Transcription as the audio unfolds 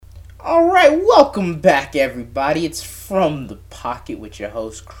All right, welcome back, everybody. It's From the Pocket with your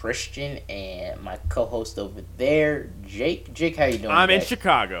host Christian and my co-host over there, Jake. Jake, how you doing? I'm in today?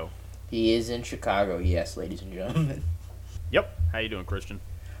 Chicago. He is in Chicago. Yes, ladies and gentlemen. Yep. How you doing, Christian?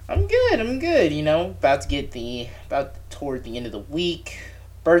 I'm good. I'm good. You know, about toward the end of the week.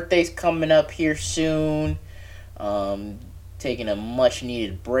 Birthday's coming up here soon. Um, Taking a much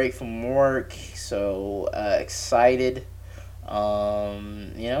needed break from work, so excited.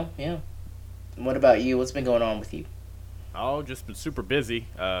 Yeah. What about you? What's been going on with you? Oh, just been super busy.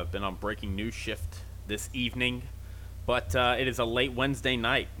 Been on breaking news shift this evening, but it is a late Wednesday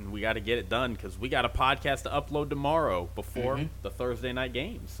night, and we got to get it done because we got a podcast to upload tomorrow before the Thursday night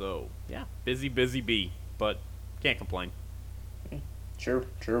game. So yeah, busy bee, but can't complain. Sure.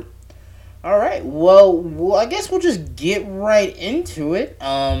 All right. Well, I guess we'll just get right into it.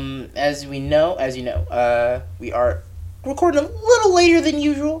 As you know, we are recording a little later than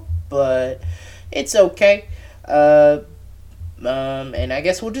usual, but it's okay. And I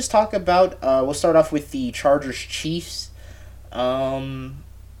guess we'll just talk about. We'll start off with the Chargers Chiefs. Yeah,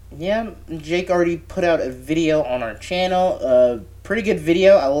 Jake already put out a video on our channel. Pretty good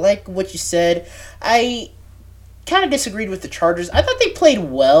video. I like what you said. I kind of disagreed with the Chargers. I thought they played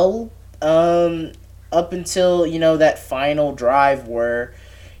well. Up until, that final drive where,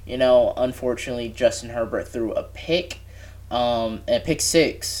 unfortunately Justin Herbert threw a pick, and pick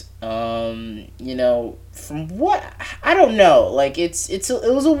six. From what, I don't know, like, it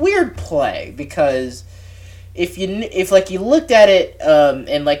was a weird play, because if you looked at it,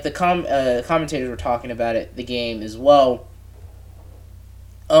 and like the commentators were talking about it, the game as well,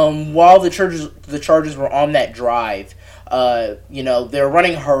 while the Chargers were on that drive, they're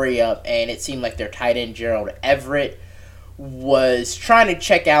running hurry up, and it seemed like their tight end Gerald Everett was trying to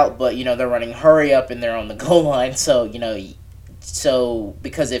check out, but they're running hurry up and they're on the goal line. So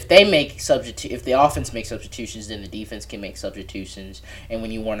because if if the offense makes substitutions, then the defense can make substitutions. And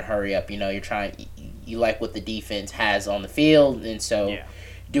when you want to hurry up, you like what the defense has on the field, and so. Yeah.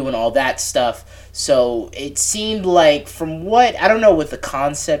 Doing all that stuff. So it seemed like, from what, I don't know what the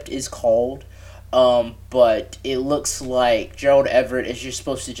concept is called, but it looks like Gerald Everett is just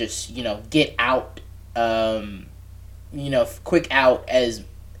supposed to just, get out, quick out as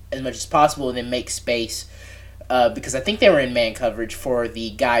much as possible, and then make space, because I think they were in man coverage for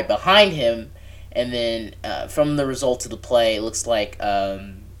the guy behind him, and then from the results of the play, it looks like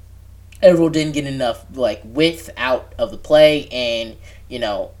Everett didn't get enough, width out of the play, and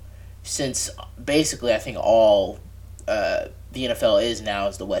since basically I think all the NFL is now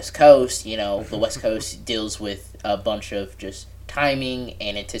is the West Coast, the West Coast deals with a bunch of just timing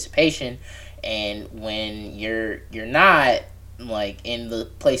and anticipation, and when you're not, in the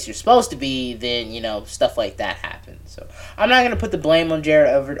place you're supposed to be, then, stuff like that happens. So I'm not going to put the blame on Jared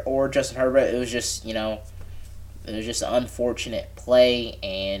Everett or Justin Herbert. It was just, an unfortunate play,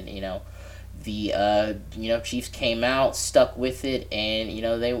 and, the Chiefs came out, stuck with it, and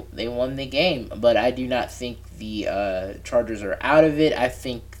they won the game. But I do not think the Chargers are out of it. I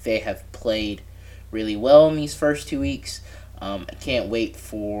think they have played really well in these first 2 weeks. I can't wait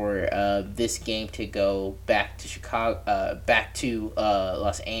for this game to go back to Chicago, back to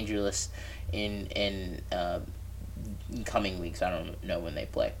Los Angeles in coming weeks. I don't know when they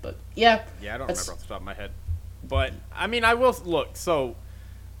play, but yeah. Yeah, I don't remember off the top of my head, but I mean, I will look. So.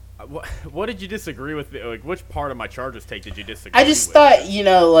 What did you disagree with? Like, which part of my Chargers take did you disagree with? I just thought,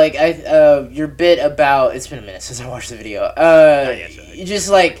 your bit about, it's been a minute since I watched the video.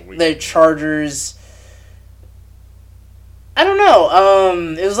 Just like the Chargers, I don't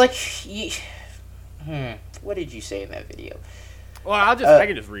know. It was like, what did you say in that video? Well, I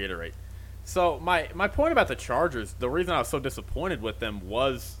can just reiterate. So my point about the Chargers, the reason I was so disappointed with them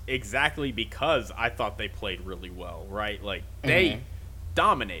was exactly because I thought they played really well, right? Like, they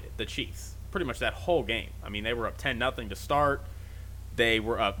dominated the Chiefs pretty much that whole game. I mean, they were up 10-0 to start. They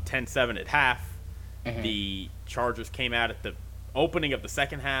were up 10-7 at half. The Chargers came out at the opening of the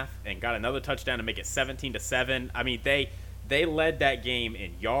second half and got another touchdown to make it 17-7. I mean, they led that game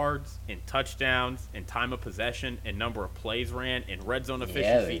in yards, in touchdowns, in time of possession, in number of plays ran, in red zone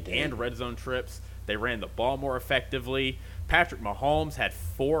efficiency and red zone trips. They ran the ball more effectively. Patrick Mahomes had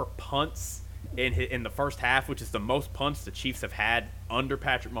 4 punts in the first half, which is the most punts the Chiefs have had under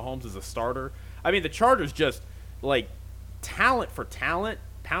Patrick Mahomes as a starter. I mean, the Chargers just, talent for talent,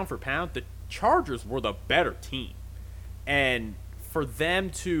 pound for pound, the Chargers were the better team. And for them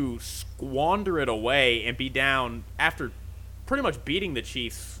to squander it away and be down after pretty much beating the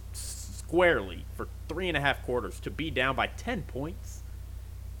Chiefs squarely for 3.5 quarters, to be down by 10 points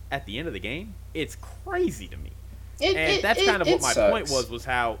at the end of the game, it's crazy to me. And that's kind of what my point sucks. was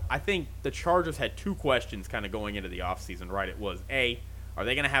how I think the Chargers had two questions kind of going into the offseason, right? It was, A, are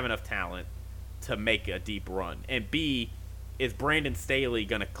they going to have enough talent to make a deep run? And B, is Brandon Staley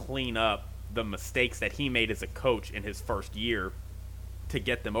going to clean up the mistakes that he made as a coach in his first year to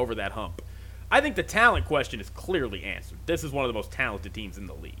get them over that hump? I think the talent question is clearly answered. This is one of the most talented teams in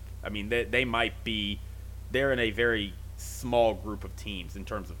the league. I mean, they might be – they're in a very small group of teams in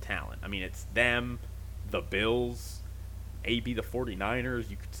terms of talent. I mean, it's them, the Bills, maybe the 49ers.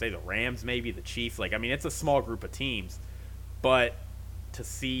 You could say the Rams, maybe the Chiefs. Like, I mean, it's a small group of teams. But to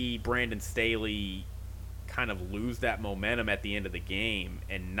see Brandon Staley kind of lose that momentum at the end of the game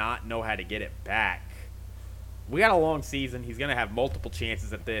and not know how to get it back, we got a long season. He's going to have multiple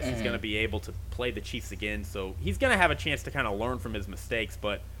chances at this. He's going to be able to play the Chiefs again. So he's going to have a chance to kind of learn from his mistakes.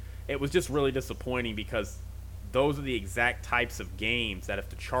 But it was just really disappointing because those are the exact types of games that if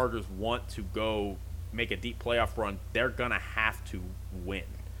the Chargers want to go make a deep playoff run, they're going to have to win.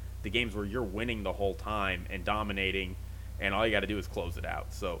 The games where you're winning the whole time and dominating, and all you got to do is close it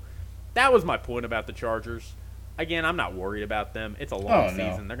out. So that was my point about the Chargers. Again, I'm not worried about them. It's a long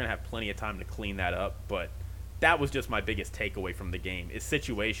season. They're going to have plenty of time to clean that up. But that was just my biggest takeaway from the game, is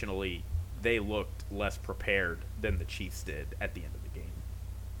situationally they looked less prepared than the Chiefs did at the end of the game.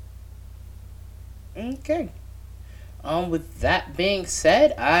 Okay. With that being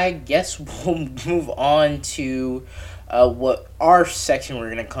said, I guess we'll move on to what our section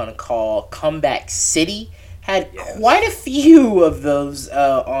we're going to kind of call Comeback City. Had quite a few of those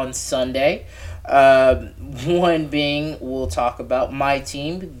on Sunday. One being, we'll talk about my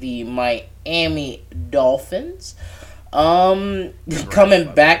team, the Miami Dolphins. Coming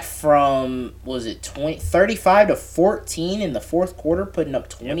back from, was it 35-14 in the fourth quarter, putting up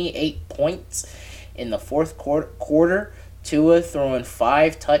 28 points in the fourth quarter. Tua throwing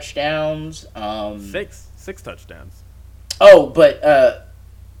 5 touchdowns. Six touchdowns. Oh, but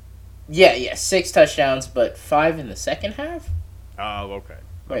yeah, 6 touchdowns, but 5 in the second half. Oh, okay.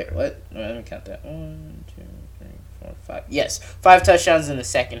 Wait, what? Let me count that. 1, 2, 3, 4, 5. Yes, 5 touchdowns in the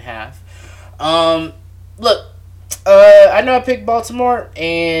second half. Look, I know I picked Baltimore,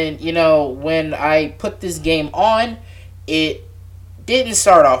 and when I put this game on, it didn't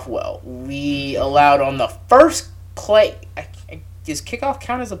start off well. We allowed on the first play. Does kickoff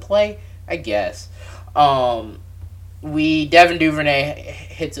count as a play? I guess. Devin Duvernay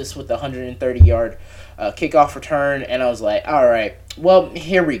hits us with a 130-yard kickoff return, and I was like, all right, well,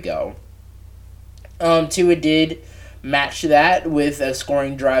 here we go. Tua did match that with a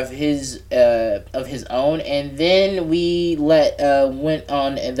scoring drive of his own, and then we went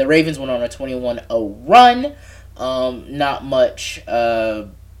on, and the Ravens went on a 21-0 run. Not much, not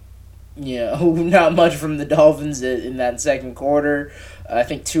much from the Dolphins in that second quarter. I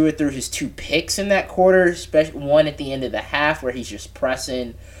think Tua threw his 2 picks in that quarter, especially one at the end of the half where he's just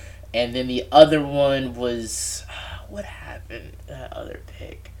pressing, and then the other one was, what happened? That other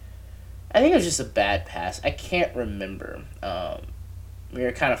pick, I think it was just a bad pass. I can't remember. We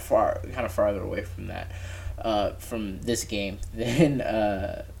were kind of farther away from that, from this game than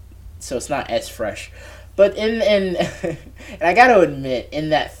so it's not as fresh. But and I got to admit, in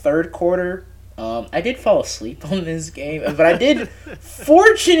that third quarter, I did fall asleep on this game, but I did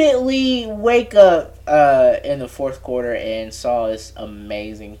fortunately wake up in the fourth quarter and saw this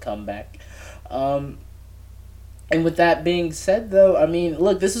amazing comeback. And with that being said, though, I mean,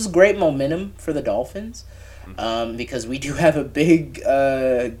 look, this is great momentum for the Dolphins, because we do have a big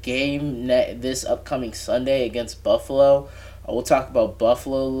game this upcoming Sunday against Buffalo. We'll talk about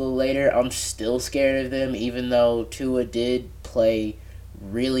Buffalo a little later. I'm still scared of them, even though Tua did play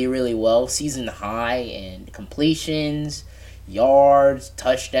really, really well. Season high in completions, yards,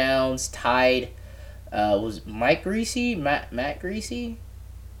 touchdowns, tied. Was Matt Greasy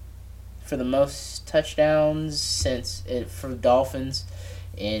for the most touchdowns for the Dolphins,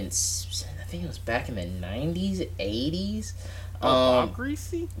 and I think it was back in the 90s, 80s. Bob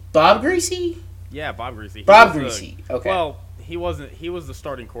Greasy? Bob Greasy? Yeah, Bob Greasy. Okay. Well, he wasn't. He was the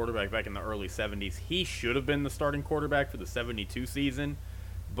starting quarterback back in the early 70s. He should have been the starting quarterback for the 72 season,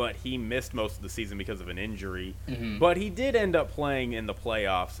 but he missed most of the season because of an injury. Mm-hmm. But he did end up playing in the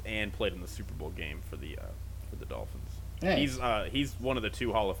playoffs and played in the Super Bowl game for the Dolphins. Nice. He's one of the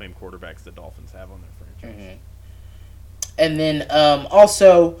 2 Hall of Fame quarterbacks the Dolphins have on their franchise. Mm-hmm. And then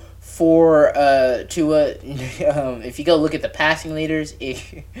also for Tua, if you go look at the passing leaders,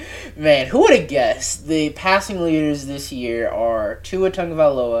 man, who would have guessed the passing leaders this year are Tua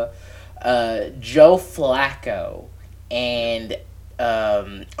Tagovailoa, Joe Flacco, and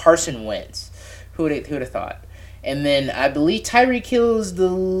Carson Wentz. Who would have thought? And then I believe Tyreek Hill is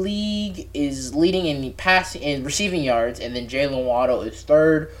leading in passing and receiving yards, and then Jalen Waddle is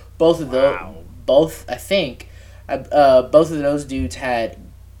third. Both of those, I think, both of those dudes had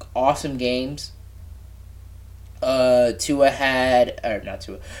awesome games. Tyreek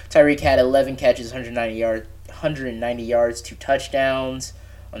had 11 catches, 190 yards, 2 touchdowns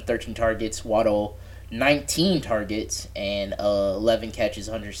on 13 targets. Waddle 19 targets and 11 catches,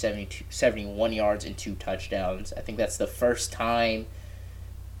 171 yards, and 2 touchdowns. I think that's the first time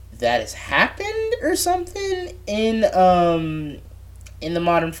that has happened or something in the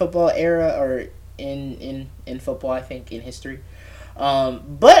modern football era, or in football, I think, in history.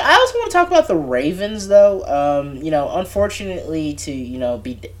 But I also want to talk about the Ravens, though. Unfortunately, to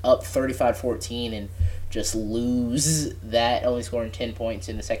be up 35-14 and just lose that, only scoring 10 points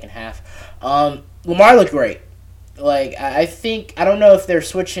in the second half. Lamar looked great. Like, I don't know if they're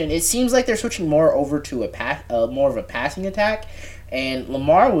switching. It seems like they're switching more over to more of a passing attack. And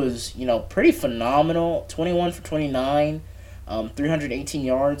Lamar was, pretty phenomenal. 21 for 29, 318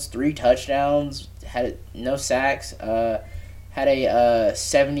 yards, 3 touchdowns, had no sacks, had a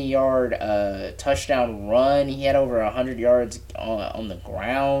 70-yard touchdown run. He had over 100 yards on the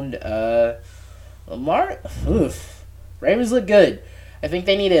ground. Lamar, Ravens look good. I think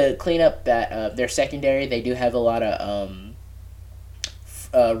they need to clean up that their secondary. They do have a lot of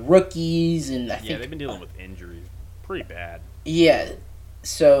rookies, and I think they've been dealing with injuries pretty bad. Yeah,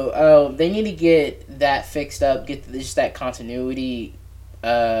 so they need to get that fixed up. Get just that continuity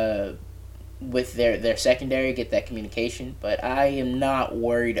with their secondary. Get that communication. But I am not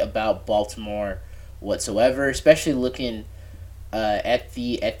worried about Baltimore whatsoever, especially looking at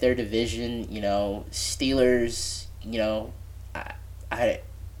their division. Steelers.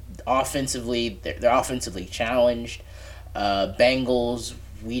 Offensively, they're offensively challenged. Bengals,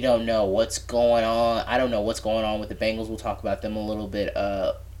 we don't know what's going on. I don't know what's going on with the Bengals. We'll talk about them a little bit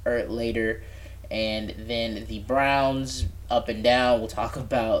later. And then the Browns, up and down. We'll talk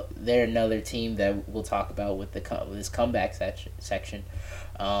about. They're another team that we'll talk about with this comeback section.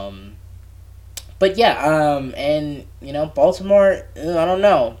 But yeah, and Baltimore. I don't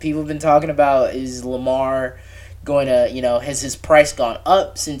know. People have been talking about, is Lamar going to, has his price gone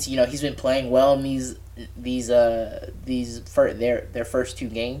up since he's been playing well in their first 2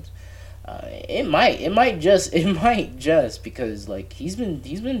 games. It might just because he's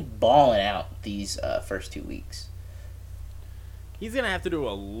been balling out these first 2 weeks. He's gonna have to do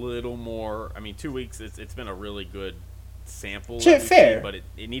a little more. I mean, 2 weeks. It's been a really good sample. Sure, fair, but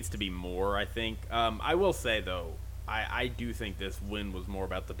it needs to be more. I think. I will say though, I do think this win was more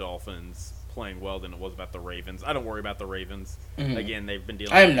about the Dolphins playing well than it was about the Ravens. I don't worry about the Ravens. Mm-hmm. Again, they've been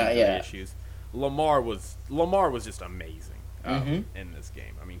dealing with issues. Lamar was just amazing in this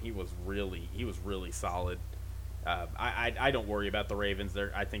game. I mean, he was really solid. I don't worry about the Ravens.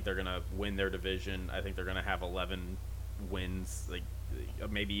 I think they're gonna win their division. I think they're gonna have 11 wins,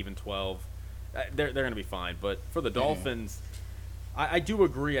 maybe even 12. They're gonna be fine. But for the Dolphins, I do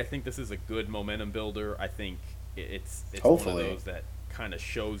agree. I think this is a good momentum builder. I think it's hopefully one of those that kind of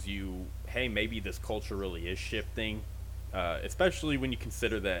shows you, hey, maybe this culture really is shifting, especially when you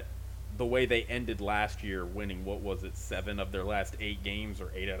consider that the way they ended last year, winning, 7 of their last 8 games,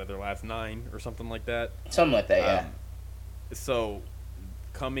 or 8 out of their last 9, or something like that. Something like that, yeah. So,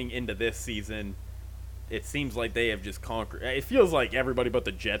 coming into this season, it seems like they have just conquered. It feels like everybody but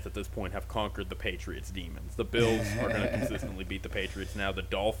the Jets at this point have conquered the Patriots' demons. The Bills are going to consistently beat the Patriots now. The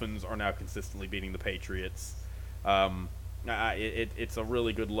Dolphins are now consistently beating the Patriots. It's a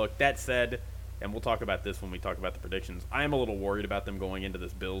really good look. That said, and we'll talk about this when we talk about the predictions, I am a little worried about them going into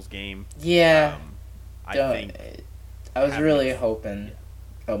this Bills game. Yeah. I was really hoping. Yeah.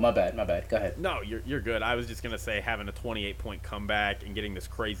 Oh, my bad. Go ahead. No, you're good. I was just going to say, having a 28-point comeback and getting this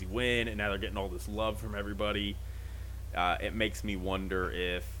crazy win, and now they're getting all this love from everybody, it makes me wonder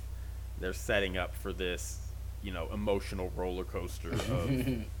if they're setting up for this, emotional roller coaster of,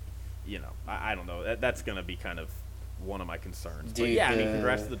 I don't know. That's going to be kind of one of my concerns. Dude, but yeah,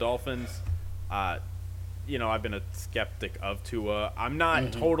 congrats to the Dolphins. I've been a skeptic of Tua. I'm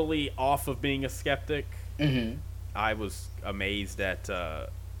not totally off of being a skeptic. Mm-hmm. I was amazed at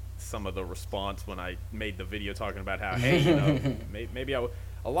some of the response when I made the video talking about how, hey, maybe a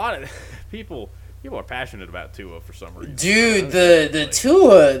lot of people are passionate about Tua for some reason. Dude,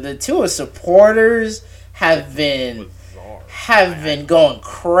 the Tua supporters have been going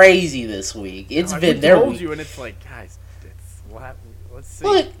crazy this week. It's been their week. You, and it's like, guys,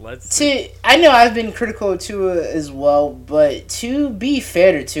 Let's see. Look, I know I've been critical of Tua as well, but to be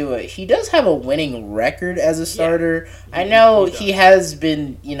fair to Tua, he does have a winning record as a starter. Yeah, I know he has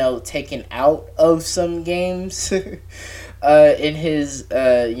been, taken out of some games in his,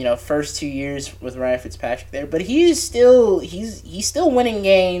 first 2 years with Ryan Fitzpatrick there, but he's still winning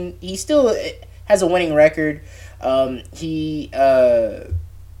game. He still has a winning record.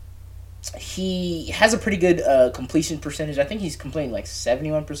 He has a pretty good completion percentage. I think he's completing like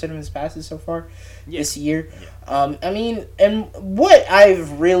 71% of his passes so far this year. Yeah. And what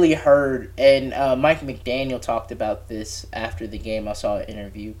I've really heard, and Mike McDaniel talked about this after the game. I saw an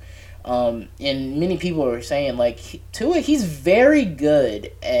interview. And many people were saying, like, Tua, he's very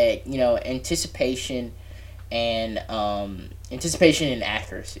good at, anticipation and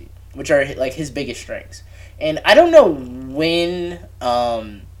accuracy, which are, like, his biggest strengths. And I don't know when...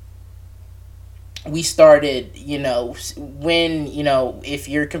 we started, if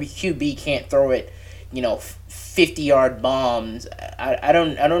your QB can't throw it, 50-yard bombs. I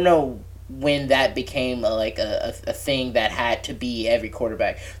don't know when that became a thing that had to be every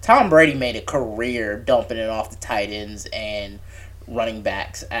quarterback. Tom Brady made a career dumping it off the tight ends and running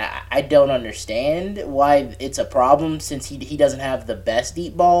backs. I don't understand why it's a problem since he doesn't have the best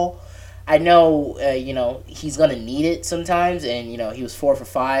deep ball. I know, he's going to need it sometimes, and, he was 4 for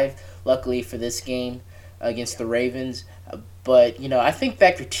 5. Luckily for this game against the Ravens. But, I think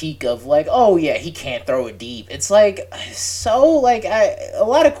that critique of, like, oh, yeah, he can't throw it deep. It's, like, so, like, a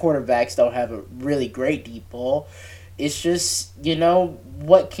lot of quarterbacks don't have a really great deep ball. It's just,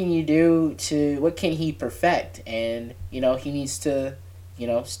 what can you do what can he perfect? And, he needs to,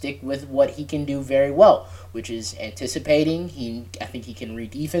 stick with what he can do very well, which is anticipating. I think he can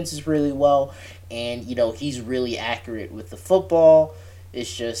read defenses really well. And, he's really accurate with the football.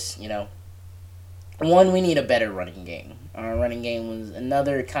 It's just, one, we need a better running game. Our running game was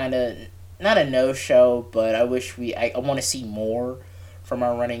another kind of, not a no-show, but I want to see more from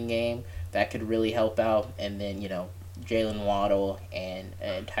our running game. That could really help out. And then, Jalen Waddle and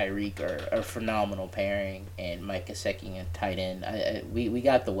Tyreek are a phenomenal pairing. And Mike Gesicki and tight end. We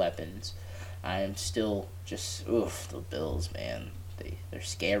got the weapons. I am still just, the Bills, man. They're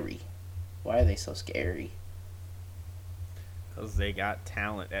scary. Why are they so scary? Because they got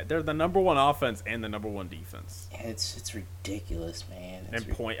talent. They're the number one offense and the number one defense. It's ridiculous, man.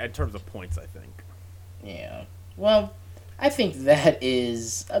 In terms of points, I think. Yeah. Well, I think that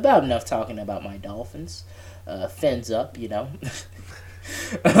is about enough talking about my Dolphins. Fins up,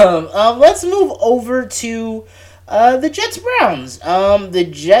 Let's move over to the Jets-Browns. The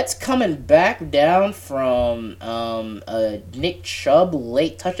Jets coming back down from Nick Chubb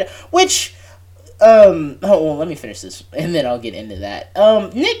late touchdown, which... let me finish this, and then I'll get into that.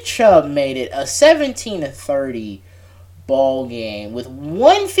 Nick Chubb made it a 17-30 ball game with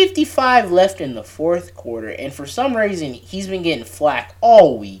 1:55 left in the fourth quarter, and for some reason, he's been getting flack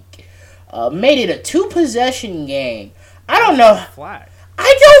all week. Made it a 2-possession game. I don't know. Flack.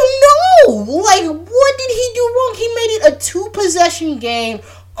 I don't know! Like, what did he do wrong? He made it a 2-possession game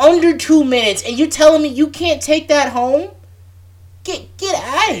under 2 minutes, and you're telling me you can't take that home? Get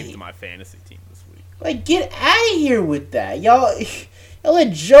out of here. My fantasy team. Like, get out of here with that. Y'all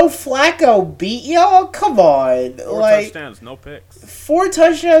let Joe Flacco beat y'all? Come on. 4 touchdowns, no picks. 4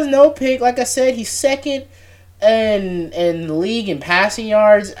 touchdowns, no pick. Like I said, he's second in the league in passing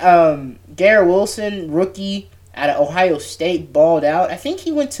yards. Garrett Wilson, rookie out of Ohio State, balled out. I think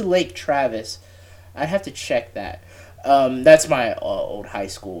he went to Lake Travis. I'd have to check that. That's my old high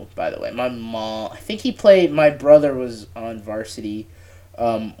school, by the way. I think he played, my brother was on varsity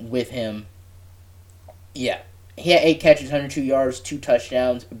with him. Yeah, he had 8 catches, 102 yards, 2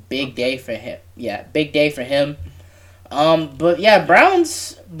 touchdowns. Big day for him. Yeah, big day for him. But yeah,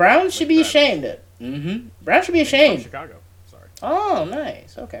 Browns should be ashamed. Browns should be ashamed. Chicago. Sorry. Oh,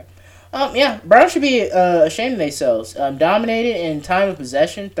 nice. Okay. Yeah, Browns should be ashamed of themselves. Dominated in time of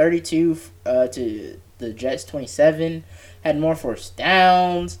possession, 32 to the Jets 27. Had more first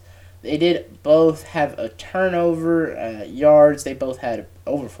downs. They did both have a turnover yards. They both had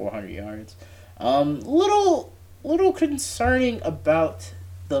over 400 yards. Little concerning about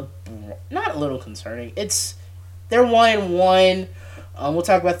not a little concerning. They're 1-1. We'll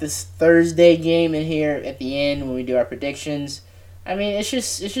talk about this Thursday game in here at the end when we do our predictions. I mean, it's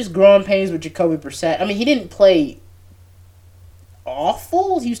just growing pains with Jacoby Brissett. I mean, he didn't play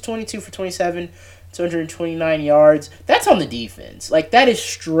awful. He was 22 for 27, 229 yards. That's on the defense. Like, that is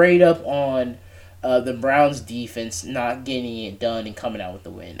straight up on the Browns defense not getting it done and coming out with the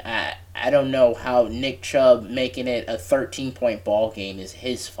win. I don't know how Nick Chubb making it a 13-point ball game is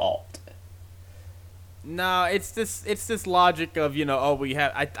his fault. No, it's this logic of, oh, we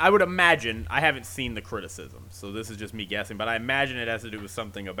have I would imagine, I haven't seen the criticism, so this is just me guessing, but I imagine it has to do with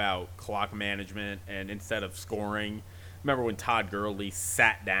something about clock management, and instead of scoring, remember when Todd Gurley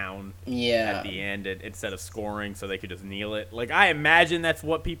sat down at the end instead of scoring so they could just kneel it? Like, I imagine that's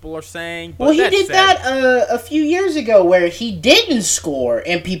what people are saying. But well, he did that a few years ago where he didn't score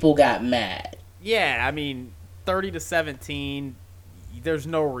and people got mad. Yeah, I mean, 30-17, there's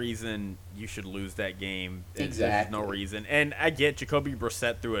no reason you should lose that game. Exactly. There's no reason. And I get Jacoby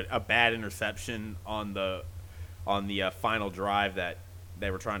Brissett threw a bad interception on the final drive that they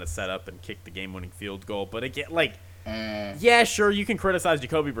were trying to set up and kick the game-winning field goal. But again, yeah, sure, you can criticize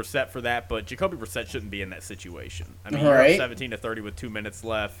Jacoby Brissett for that, but Jacoby Brissett shouldn't be in that situation. I mean, right. You're up 17-30 with 2 minutes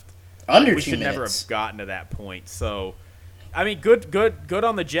left. Under 2 minutes. We should never have gotten to that point. So, I mean, good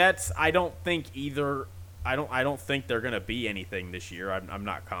on the Jets. I don't think either. I don't think they're going to be anything this year. I'm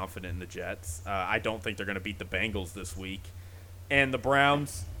not confident in the Jets. I don't think they're going to beat the Bengals this week. And the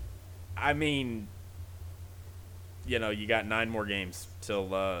Browns, I mean, you got 9 more games till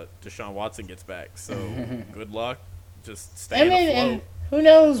Deshaun Watson gets back. So good luck. Just stay afloat. And who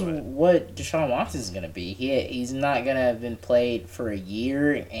knows what Deshaun Watson is going to be. He's not going to have been played for a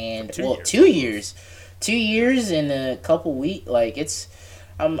year and 2 years. 2 years in a couple weeks. Like, it's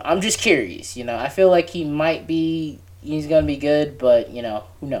I'm just curious, I feel like he's going to be good, but,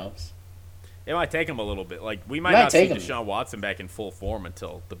 who knows? It might take him a little bit. Like, we might not see Deshaun Watson back in full form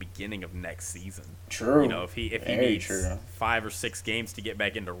until the beginning of next season. True. If he needs 5 or 6 games to get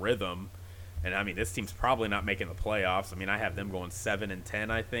back into rhythm, and I mean, this team's probably not making the playoffs. I mean, I have them going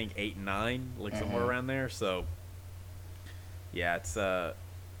 7-10, I think, 8-9, somewhere around there. So, yeah,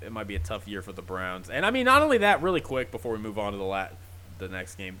 it might be a tough year for the Browns. And I mean, not only that, really quick before we move on to the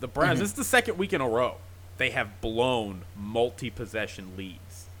next game, the Browns. This is the second week in a row they have blown multi-possession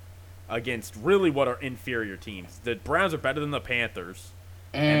leads against really what are inferior teams. The Browns are better than the Panthers,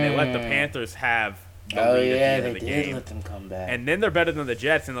 and they let the Panthers have the lead at the end of the game. They did let them come back. And then they're better than the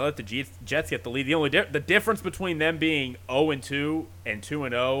Jets, and they let the Jets get the lead. The difference between them being 0-2 and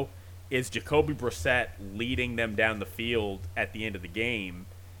 2-0 is Jacoby Brissett leading them down the field at the end of the game.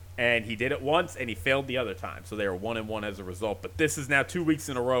 And he did it once, and he failed the other time. So they are 1-1 as a result. But this is now 2 weeks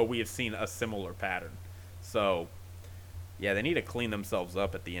in a row we have seen a similar pattern. So, yeah, they need to clean themselves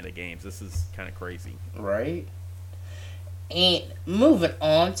up at the end of games. This is kind of crazy. Right. And moving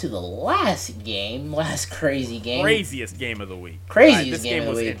on to the last crazy game. Craziest game of the week. Craziest game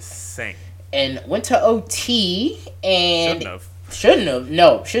of the week. This game was insane. And went to OT, and... Shouldn't have.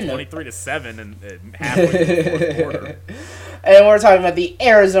 23-7 and halfway through the fourth quarter. And we're talking about the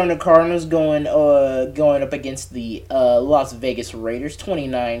Arizona Cardinals going up against the Las Vegas Raiders.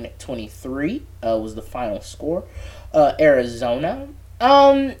 29-23 was the final score. Arizona.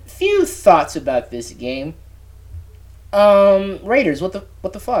 Few thoughts about this game. Raiders, what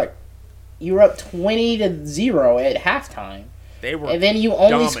the fuck? You were up 20-0 at halftime. They were and then you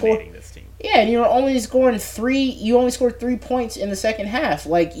only dominating this team. Yeah, and you were only scoring 3. You only scored 3 points in the second half.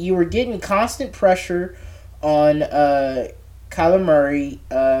 Like, you were getting constant pressure on Kyler Murray.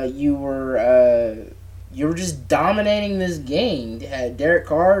 You were just dominating this game. Derek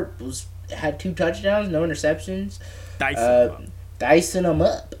Carr had 2 touchdowns, no interceptions. Dicing them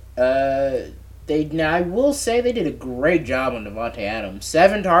up. Now I will say they did a great job on Devontae Adams.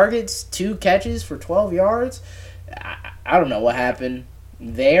 7 targets, 2 catches for 12 yards. I don't know what happened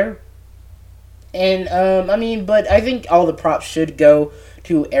there. And, but I think all the props should go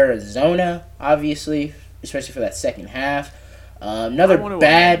to Arizona, obviously, especially for that second half. I want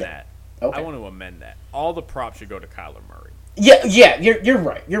to amend that. All the props should go to Kyler Murray. Yeah, you're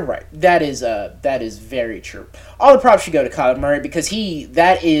right. You're right. That is very true. All the props should go to Kyler Murray because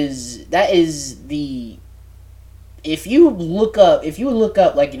that is the... If you look up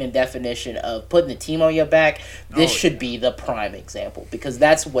like in a definition of putting the team on your back, this should be the prime example because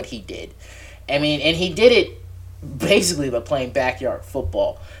that's what he did. I mean, and he did it basically by playing backyard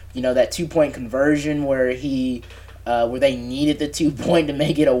football. That 2-point conversion where where they needed the 2-point to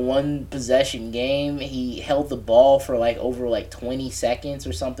make it a 1-possession game. He held the ball for over 20 seconds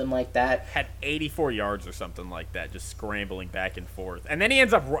or something like that. Had 84 yards or something like that, just scrambling back and forth. And then he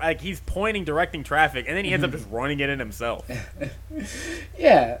ends up he's pointing, directing traffic, and then he ends up just running it in himself.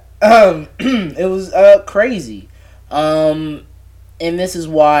 Yeah, it was crazy. And this is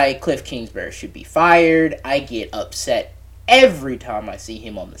why Cliff Kingsbury should be fired. I get upset every time I see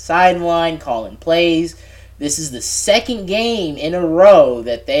him on the sideline calling plays. This is the second game in a row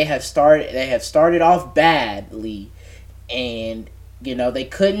that they have started off badly, and they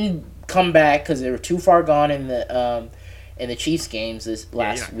couldn't come back because they were too far gone in in the Chiefs games this Yeah, you're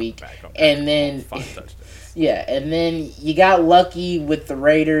last not week, coming back and then 5 touchdowns. yeah, and then you got lucky with the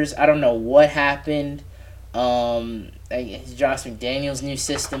Raiders. I don't know what happened. Josh McDaniels' new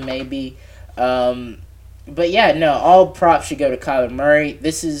system, maybe. But yeah, no, all props should go to Kyler Murray.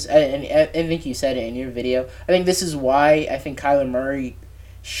 This is, and I think you said it in your video, I think this is why I think Kyler Murray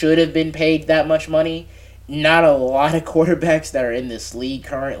should have been paid that much money. Not a lot of quarterbacks that are in this league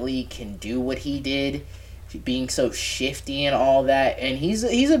currently can do what he did, being so shifty and all that. And he's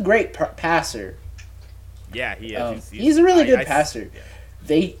a great passer. Yeah, he is. He's a really good passer.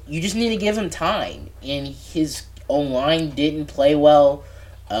 Yeah. You just need to give him time, and his O-line didn't play well.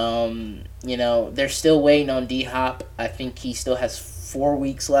 They're still waiting on D-Hop. I think he still has 4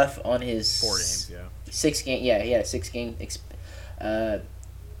 weeks left on his 4 games. Yeah, 6 game. Yeah, he had a 6-game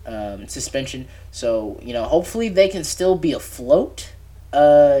suspension. So hopefully they can still be afloat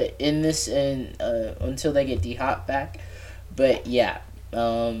in this until they get D-Hop back. But yeah.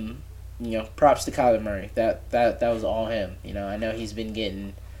 Props to Kyler Murray. That was all him. I know he's been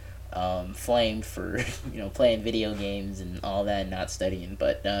getting flamed for playing video games and all that, and not studying.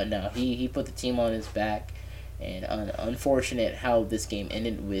 But no, he put the team on his back. And unfortunate how this game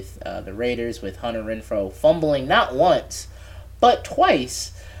ended with the Raiders, with Hunter Renfrow fumbling not once, but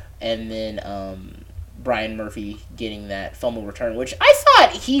twice, and then Brian Murphy getting that fumble return, which I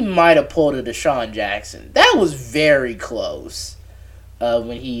thought he might have pulled a Deshaun Jackson. That was very close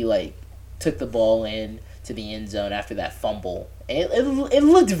when he took the ball in to the end zone after that fumble. It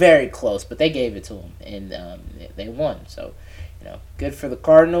looked very close, but they gave it to him, and they won. So, good for the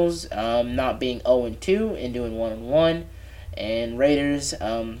Cardinals, not being 0-2 and doing 1-1, and Raiders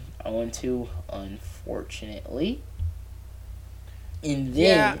 0-2, unfortunately. And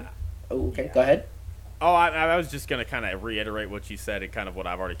then, go ahead. Oh, I was just gonna kind of reiterate what you said and kind of what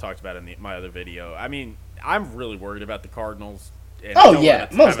I've already talked about in my other video. I mean, I'm really worried about the Cardinals. And most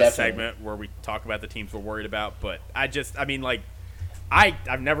definitely. A segment where we talk about the teams we're worried about, but I've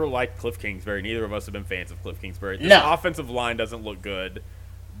never liked Cliff Kingsbury. Neither of us have been fans of Cliff Kingsbury. The offensive line doesn't look good.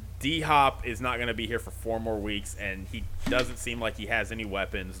 D-Hop is not going to be here for 4 more weeks, and he doesn't seem like he has any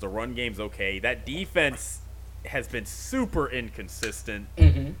weapons. The run game's okay. That defense has been super inconsistent.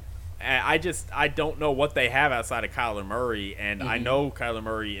 Mm-hmm. I don't know what they have outside of Kyler Murray, and I know Kyler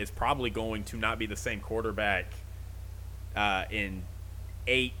Murray is probably going to not be the same quarterback in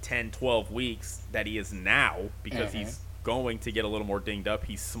 8, 10, 12 weeks that he is now, because he's going to get a little more dinged up.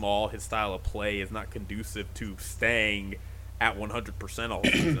 He's small. His style of play is not conducive to staying at 100% all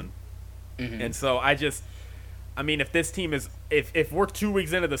season. And so if this team is if we're 2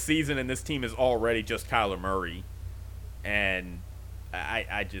 weeks into the season and this team is already just Kyler Murray, and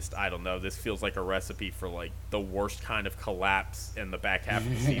I don't know. This feels like a recipe for the worst kind of collapse in the back half of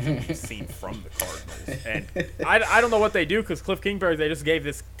the season we've seen from the Cardinals. And I don't know what they do, because Cliff Kingsbury, they just gave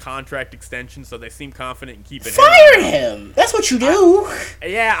this contract extension, so they seem confident in keeping Fire him. That's what you do.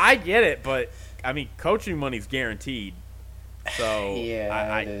 I get it, but coaching money's guaranteed. So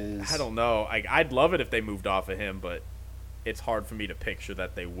it is. I don't know. I'd love it if they moved off of him, but it's hard for me to picture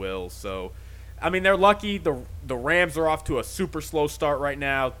that they will. So. They're lucky. The Rams are off to a super slow start right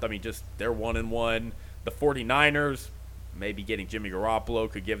now. They're 1-1. The 49ers, maybe getting Jimmy Garoppolo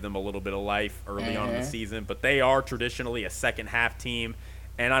could give them a little bit of life early on in the season, but they are traditionally a second-half team,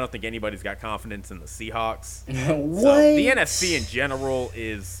 and I don't think anybody's got confidence in the Seahawks. What? So the NFC in general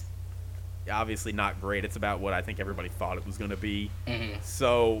is obviously not great. It's about what I think everybody thought it was going to be.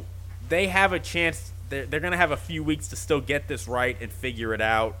 So they have a chance. They're going to have a few weeks to still get this right and figure it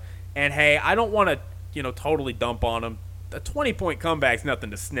out. And, hey, I don't want to, totally dump on them. A 20-point comeback's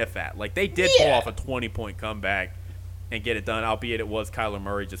nothing to sniff at. They did pull off a 20-point comeback and get it done, albeit it was Kyler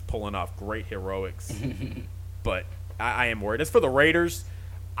Murray just pulling off great heroics. But I am worried. As for the Raiders,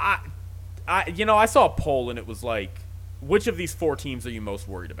 I saw a poll, and it was which of these 4 teams are you most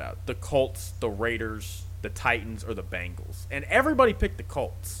worried about? The Colts, the Raiders, the Titans, or the Bengals? And everybody picked the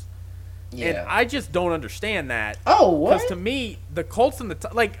Colts. Yeah. And I just don't understand that. Oh, what? Because to me, the Colts and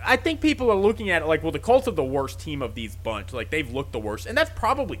I think people are looking at it the Colts are the worst team of these bunch. They've looked the worst. And that's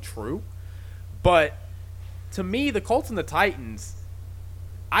probably true. But to me, the Colts and the Titans,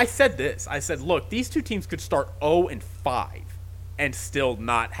 I said this. I said, look, these 2 teams could start 0-5 and still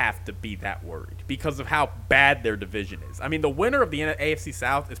not have to be that worried because of how bad their division is. The winner of the AFC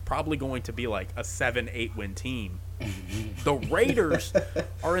South is probably going to be a 7-8 win team. The Raiders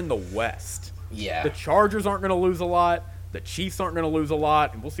are in the West. Yeah. The Chargers aren't going to lose a lot. The Chiefs aren't going to lose a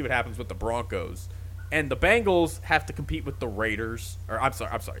lot. And we'll see what happens with the Broncos. And the Bengals have to compete with the Raiders. Or, I'm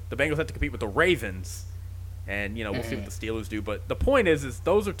sorry. The Bengals have to compete with the Ravens And, we'll see what the Steelers do. But the point is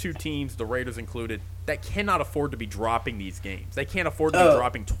those are two teams, the Raiders included, that cannot afford to be dropping these games. They can't afford to be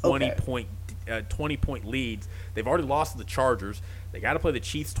dropping 20-point leads. They've already lost to the Chargers. They got to play the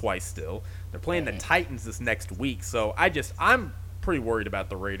Chiefs twice still. They're playing the Titans this next week. So I'm pretty worried about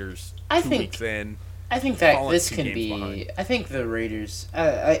the Raiders 2 weeks in. I think that this can be. Behind. I think the Raiders.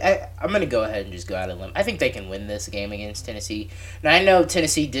 I'm going to go ahead and just go out on a limb. I think they can win this game against Tennessee. Now I know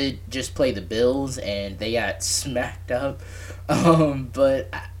Tennessee did just play the Bills and they got smacked up, but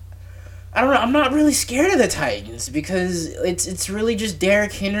I don't know. I'm not really scared of the Titans because it's really just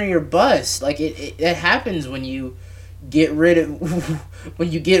Derrick Henry or bust. Like it happens when you get rid of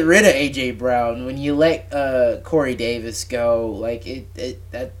AJ Brown, when you let Corey Davis go. Like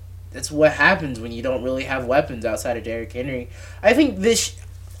that's what happens when you don't really have weapons outside of Derrick Henry. I think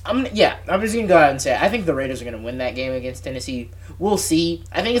I'm just going to go out and say I think the Raiders are going to win that game against Tennessee. We'll see.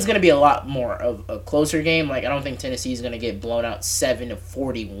 I think it's going to be a lot more of a closer game. Like I don't think Tennessee is going to get blown out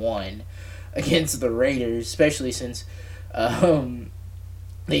 7-41 against the Raiders, especially since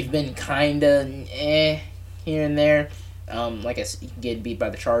they've been kind of here and there. Like I said, getting beat by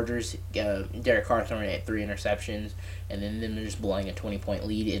the Chargers. Derek Carr throwing at 3 interceptions, and then them just blowing a 20-point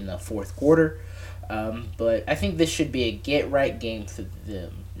lead in the fourth quarter. But I think this should be a get-right game for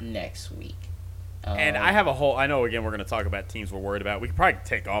them next week. And I have I know, again, we're going to talk about teams we're worried about. We could probably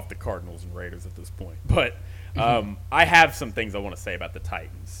take off the Cardinals and Raiders at this point. But I have some things I want to say about the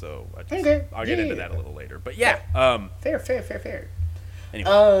Titans, so I'll get into that a little later. But Fair.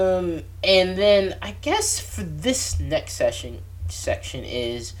 Anyway. And then I guess for this next section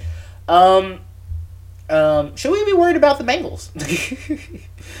is, should we be worried about the Bengals?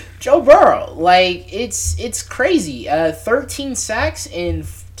 Joe Burrow, like it's crazy. 13 sacks in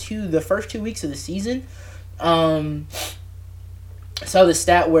the first 2 weeks of the season. So the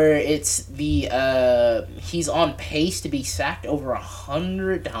stat where it's he's on pace to be sacked over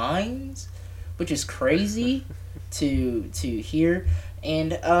 100 times, which is crazy to hear.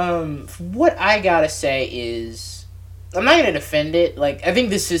 And what I gotta say is, I'm not gonna defend it. Like I think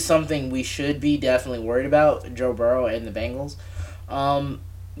this is something we should be definitely worried about, Joe Burrow and the Bengals.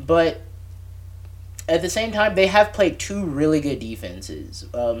 But at the same time, they have played 2 really good defenses.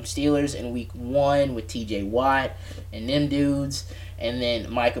 Steelers in week 1 with T.J. Watt and them dudes, and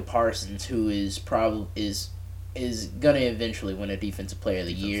then Micah Parsons, who is gonna eventually win a Defensive Player of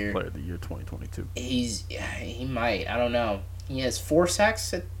the Year. Player of the Year 2022. He might. I don't know. He has 4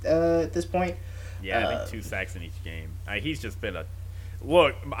 sacks at this point. Yeah, I think 2 sacks in each game. He's just been a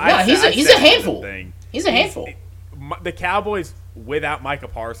look. He's a handful. He's a handful. The Cowboys without Micah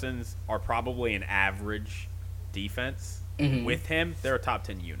Parsons are probably an average defense. Mm-hmm. With him, they're a top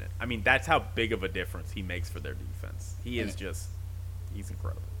 10 unit. I mean, that's how big of a difference he makes for their defense. He is he's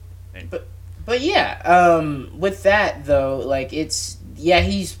incredible. Anyway. But yeah, with that though, like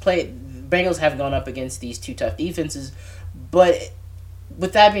he's played. Bengals have gone up against these 2 tough defenses. But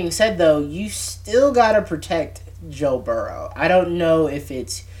with that being said, though, you still got to protect Joe Burrow. I don't know if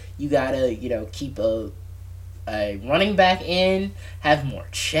it's you got to, keep a running back in, have more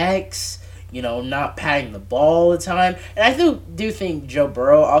checks, not patting the ball all the time. And I do think Joe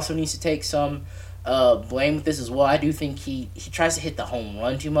Burrow also needs to take some blame with this as well. I do think he tries to hit the home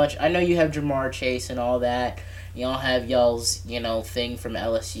run too much. I know you have Jamar Chase and all that. You don't have y'all's, thing from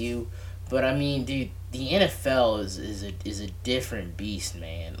LSU. But, I mean, dude, the NFL is a different beast,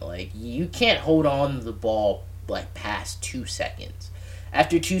 man. Like, you can't hold on to the ball, like, past 2 seconds.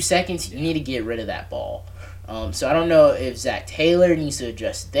 After 2 seconds, you need to get rid of that ball. So I don't know if Zach Taylor needs to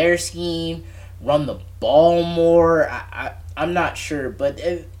adjust their scheme, run the ball more. I'm not sure, but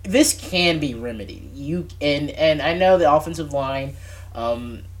this can be remedied. And I know the offensive line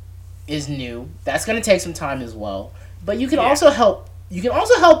is new. That's going to take some time as well. But you can also help. You can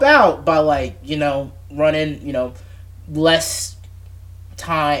also help out by running less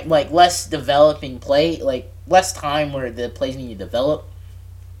time, less developing play, less time where the plays need to develop.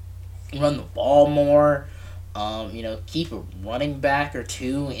 Run the ball more. Keep a running back or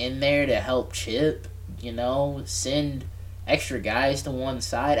 2 in there to help chip. Send extra guys to one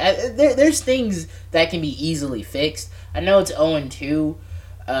side. There's things that can be easily fixed. I know it's 0-2,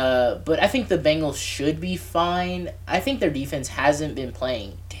 but I think the Bengals should be fine. I think their defense hasn't been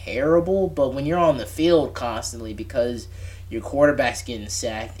playing terrible, but when you're on the field constantly because your quarterback's getting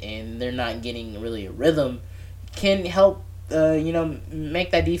sacked and they're not getting really a rhythm, can help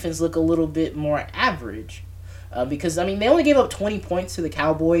make that defense look a little bit more average. Because, I mean, they only gave up 20 points to the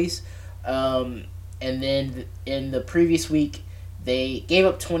Cowboys. And then in the previous week, they gave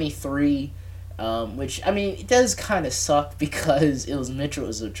up 23, which, I mean, it does kind of suck because it was a Mitchell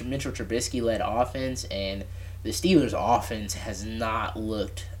Trubisky-led offense. And the Steelers' offense has not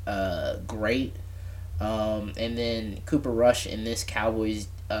looked great. And then Cooper Rush in this Cowboys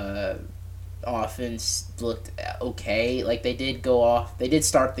offense looked okay. Like they did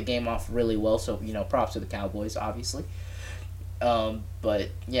start the game off really well. So props to the Cowboys, obviously. But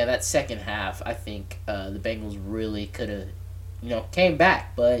yeah, that second half, I think the Bengals really could have, came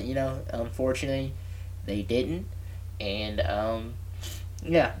back, but unfortunately, they didn't. And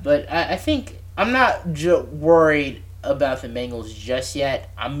yeah, but I think I'm not worried about the Bengals just yet.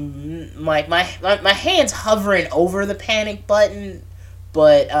 I'm like my hands hovering over the panic button,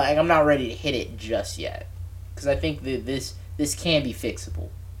 but I'm not ready to hit it just yet because I think that this can be fixable.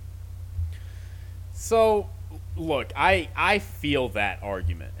 So, look, I feel that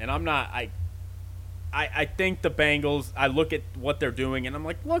argument, and I'm not. I think the Bengals. I look at what they're doing, and I'm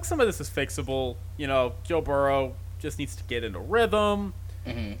like, look, some of this is fixable. Joe Burrow just needs to get into rhythm.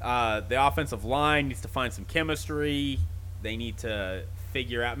 Mm-hmm. The offensive line needs to find some chemistry. They need to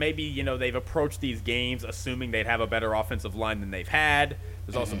figure out. Maybe they've approached these games assuming they'd have a better offensive line than they've had.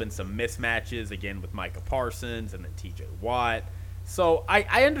 There's also been some mismatches again with Micah Parsons and then T.J. Watt. So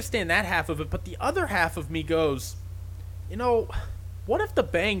I understand that half of it, but the other half of me goes, what if the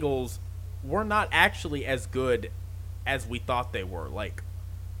Bengals were not actually as good as we thought they were? Like,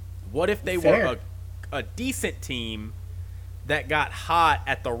 what if they were a decent team that got hot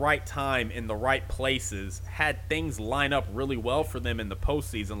at the right time in the right places, had things line up really well for them in the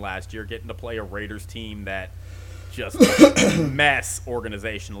postseason last year, getting to play a Raiders team that just was a mess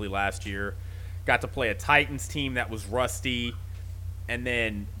organizationally last year, got to play a Titans team that was rusty, and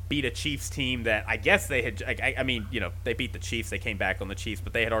then beat a Chiefs team that I guess they had – they beat the Chiefs. They came back on the Chiefs,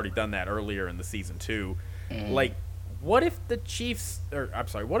 but they had already done that earlier in the season too. Like, what if the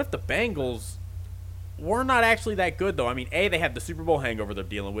what if the Bengals – were not actually that good, though? I mean, A, they have the Super Bowl hangover they're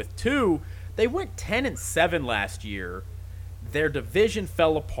dealing with. 2, they went 10-7 last year. Their division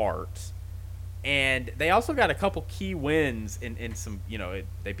fell apart. And they also got a couple key wins in some,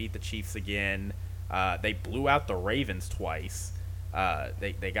 they beat the Chiefs again. They blew out the Ravens twice.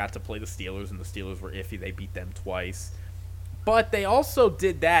 They got to play the Steelers, and the Steelers were iffy. They beat them twice. But they also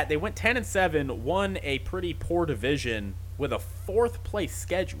did that. They went 10-7, won a pretty poor division with a 4th-place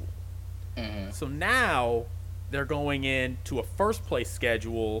schedule. Mm-hmm. So now they're going into a first-place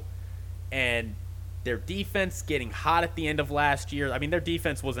schedule, and their defense getting hot at the end of last year. I mean, their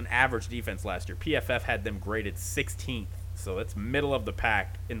defense was an average defense last year. PFF had them graded 16th, so that's middle of the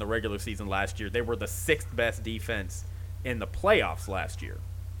pack in the regular season last year. They were the 6th best defense in the playoffs last year,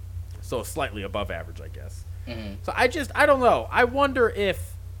 so slightly above average, I guess. Mm-hmm. So I don't know. I wonder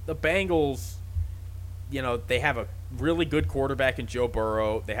if the Bengals, they have a really good quarterback in Joe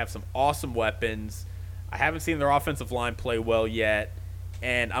Burrow. They have some awesome weapons. I haven't seen their offensive line play well yet,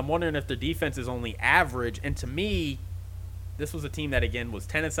 and I'm wondering if their defense is only average. And to me, this was a team that, again, was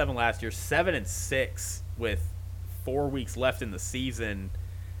 10-7 last year, 7-6 with 4 weeks left in the season.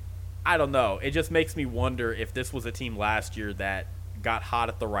 I don't know. It just makes me wonder if this was a team last year that got hot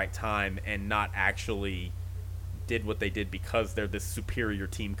at the right time and not actually did what they did because they're this superior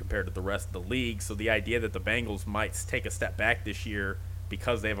team compared to the rest of the league. So the idea that the Bengals might take a step back this year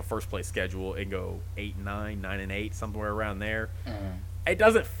because they have a first-place schedule and go 8-9, 9-8, somewhere around there, it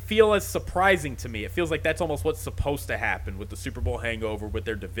doesn't feel as surprising to me. It feels like that's almost what's supposed to happen with the Super Bowl hangover, with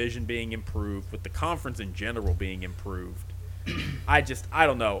their division being improved, with the conference in general being improved. I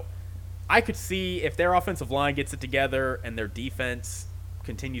don't know. I could see if their offensive line gets it together and their defense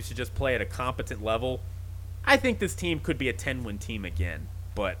continues to just play at a competent level, I think this team could be a 10-win team again,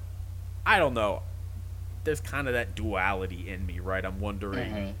 but I don't know. There's kind of that duality in me, right? I'm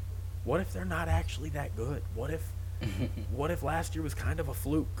wondering, what if they're not actually that good? What if last year was kind of a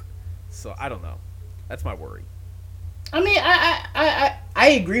fluke? So I don't know. That's my worry. I mean, I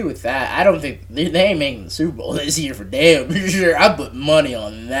agree with that. I don't think they ain't making the Super Bowl this year for damn sure. I put money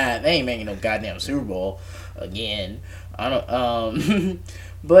on that. They ain't making no goddamn Super Bowl again. I don't.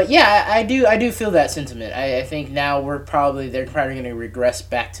 But yeah, I do feel that sentiment. I think now they're probably going to regress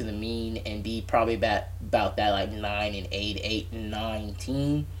back to the mean and be probably about that like 9-8, 8-9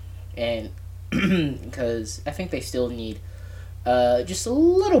 team, and because I think they still need just a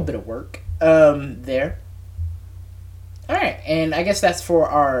little bit of work there. All right, and I guess that's for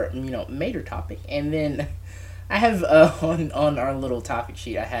our major topic, and then I have on our little topic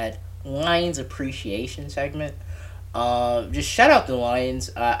sheet I had Lions appreciation segment. Just shout out the Lions.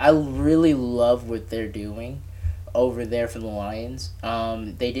 I really love what they're doing over there for the Lions.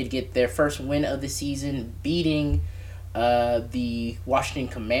 They did get their first win of the season, beating the Washington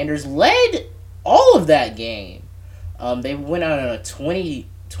Commanders. Led all of that game. They went out on a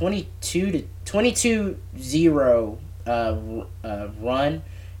 22-20 22-0 run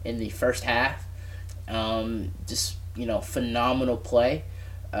in the first half. Just phenomenal play.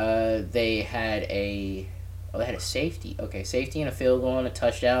 They had a safety. Okay, safety and a field goal and a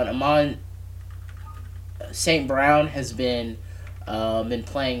touchdown. Amon St. Brown has been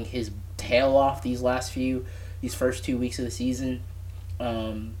playing his tail off these first 2 weeks of the season.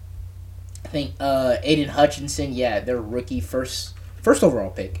 I think Aiden Hutchinson, their rookie first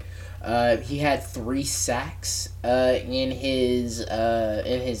overall pick. He had 3 sacks in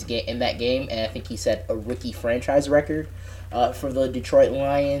that game, and I think he set a rookie franchise record for the Detroit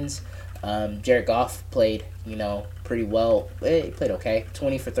Lions. Jared Goff played pretty well. He played okay.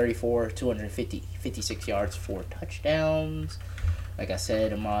 20 for 34, 56 yards, 4 touchdowns. Like I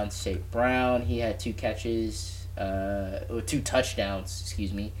said, Amon St. Brown, he had 2 touchdowns,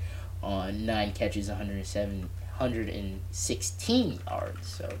 on 9 catches, 116 yards.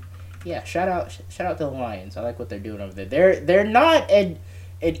 So, yeah, shout out to the Lions. I like what they're doing over there. They're not an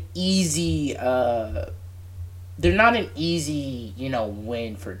easy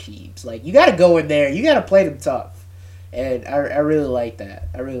win for teams. Like, you got to go in there, you got to play them tough, and I really like that.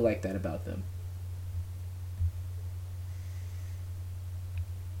 I really like that about them.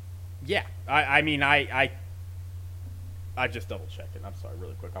 Yeah, I just double checked it. I'm sorry,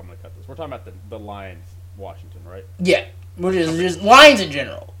 really quick. I'm gonna cut this. We're talking about the Lions, Washington, right? Yeah, we're just Lions in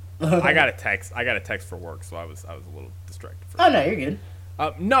general. I got a text for work, so I was a little distracted. No, you're good.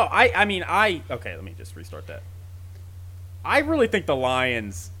 No, okay. Let me just restart that. I really think the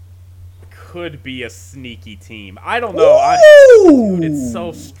Lions could be a sneaky team. I don't know. Dude, it's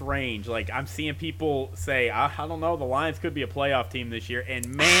so strange. Like, I'm seeing people say, I don't know, the Lions could be a playoff team this year,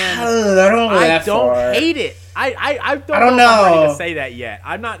 and man, I don't hate it. I don't know if I'm ready to say that yet.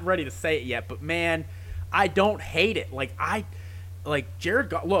 I'm not ready to say it yet, but man, I don't hate it. Like Jared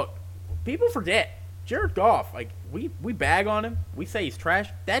Goff. Look, people forget Jared Goff. Like, we bag on him. We say he's trash.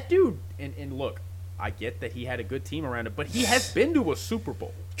 That dude, and look, I get that he had a good team around him, but he has been to a Super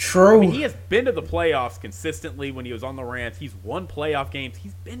Bowl. True. I mean, he has been to the playoffs consistently when he was on the Rams. He's won playoff games.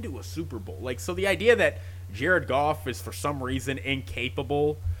 He's been to a Super Bowl. Like, so the idea that Jared Goff is for some reason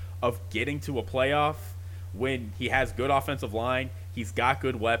incapable of getting to a playoff when he has good offensive line, he's got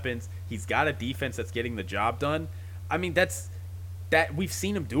good weapons, he's got a defense that's getting the job done. I mean, that we've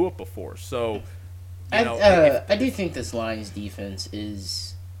seen him do it before. So, I do think this Lions defense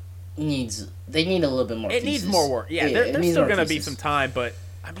needs a little bit more. It needs more work. Yeah, there's still going to be some time, but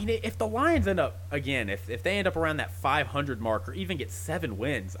I mean, if the Lions end up again, if they end up around that 500 mark or even get 7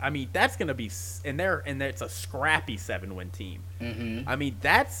 wins, I mean, that's going to be and it's a scrappy 7-win team. Mm-hmm. I mean,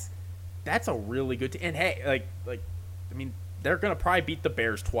 that's a really good team. And hey, I mean, they're going to probably beat the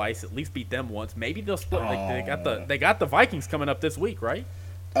Bears twice, at least beat them once. Maybe they'll split. They got the Vikings coming up this week, right?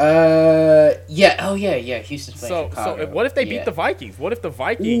 Yeah. Oh, yeah. Houston's playing Chicago. So what if they beat the Vikings? What if the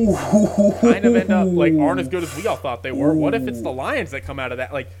Vikings kind of end up aren't as good as we all thought they were? What if it's the Lions that come out of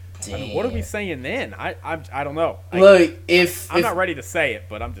that? Like, I mean, what are we saying then? I don't know. Look, I'm not ready to say it,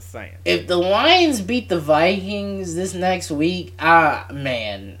 but I'm just saying. If the Lions beat the Vikings this next week,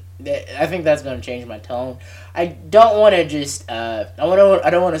 man, I think that's going to change my tone. I don't want to just I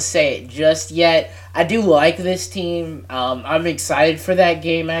don't want to say it just yet. I do like this team. I'm excited for that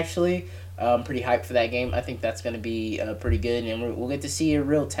game, actually. I'm pretty hyped for that game. I think that's going to be pretty good, and we'll get to see a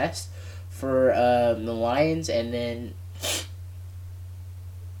real test for the Lions, and then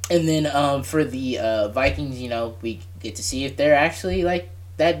for the Vikings, we get to see if they're actually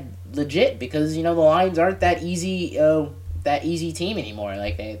that legit, because the Lions aren't that easy team anymore.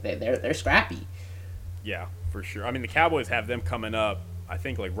 Like they're scrappy. Yeah, for sure. I mean, the Cowboys have them coming up, I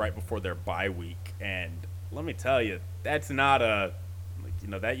think, right before their bye week, and let me tell you, that's not a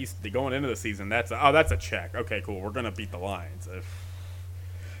that used to be going into the season. That's a check. Okay, cool. We're gonna beat the Lions. I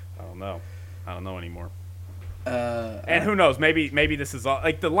don't know anymore. And who knows? Maybe this is all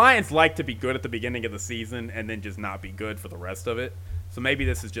the Lions like to be good at the beginning of the season and then just not be good for the rest of it. So maybe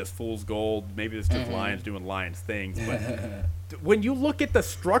this is just fool's gold. Maybe this is just Lions doing Lions things. But when you look at the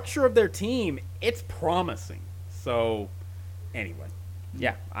structure of their team, it's promising. So anyway,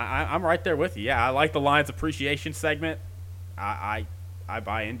 yeah, I'm right there with you. Yeah, I like the Lions appreciation segment. I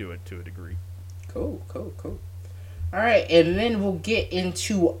buy into it to a degree. Cool. All right, and then we'll get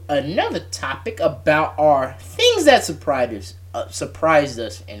into another topic about our things that surprised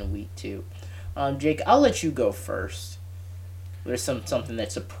us in week 2. Jake, I'll let you go first. There's something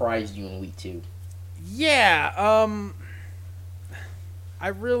that surprised you in week 2. Yeah, I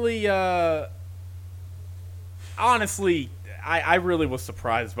really honestly, I really was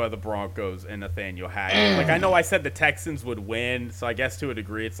surprised by the Broncos and Nathaniel Hackett. Like, I know I said the Texans would win, so I guess to a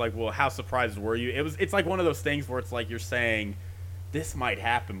degree it's like, well, how surprised were you? It's like one of those things where it's like you're saying this might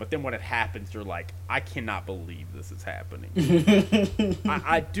happen, but then when it happens, you're like, I cannot believe this is happening.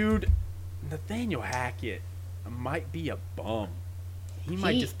 Dude, Nathaniel Hackett might be a bum. He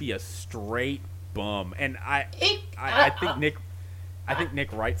might just be a straight bum. And I think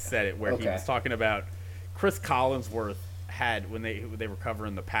Nick Wright said it where he was talking about Chris Collinsworth had when they were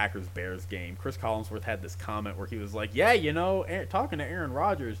covering the Packers-Bears game. Chris Collinsworth had this comment where he was like, yeah, talking to Aaron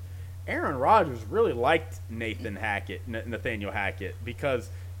Rodgers really liked Nathaniel Hackett, because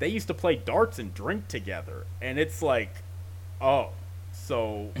they used to play darts and drink together. And it's like, oh,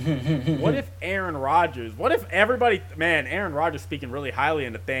 so what if Aaron Rodgers speaking really highly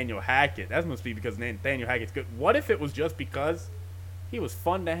of Nathaniel Hackett. That must be because Nathaniel Hackett's good. What if it was just because he was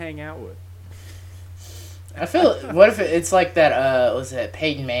fun to hang out with? I feel. What if it's like that? Was it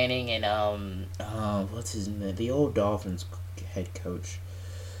Peyton Manning and what's his name? The old Dolphins head coach.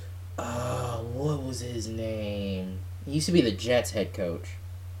 What was his name? He used to be the Jets head coach.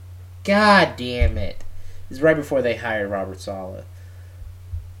 God damn it! It was right before they hired Robert Saleh.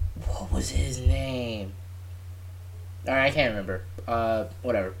 What was his name? Alright, I can't remember.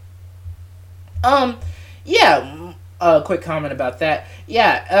 Whatever. Yeah. Quick comment about that.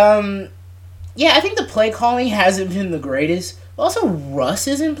 Yeah. Yeah, I think the play calling hasn't been the greatest. Also, Russ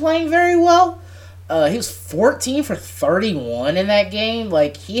isn't playing very well. He was 14 for 31 in that game.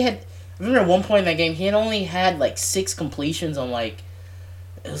 Like, I remember at one point in that game, he had only had, 6 completions on, it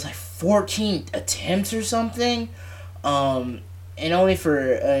was 14 attempts or something. And he only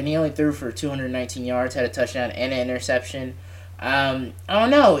threw for 219 yards, had a touchdown and an interception. I don't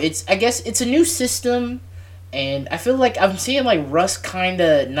know. I guess it's a new system. And I feel like I'm seeing Russ kind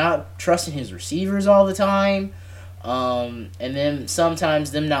of not trusting his receivers all the time, and then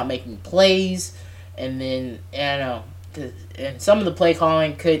sometimes them not making plays, and then I don't know, and some of the play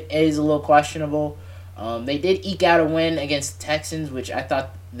calling is a little questionable. They did eke out a win against the Texans, which I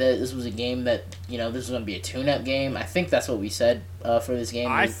thought that this was a game that this was going to be a tune-up game. I think that's what we said for this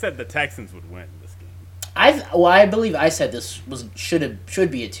game. I said the Texans would win. I believe I said this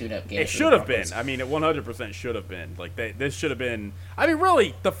should be a tune-up game. It should have been. I mean, it 100% should have been. This should have been. I mean,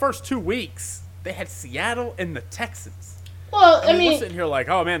 really, the first 2 weeks they had Seattle and the Texans. Well, I mean, we're sitting here like,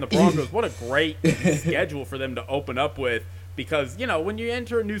 oh man, the Broncos. What a great schedule for them to open up with. Because when you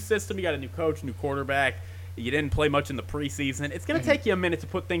enter a new system, you got a new coach, new quarterback. You didn't play much in the preseason. It's going to take you a minute to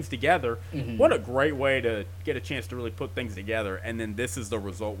put things together. Mm-hmm. What a great way to get a chance to really put things together. And then this is the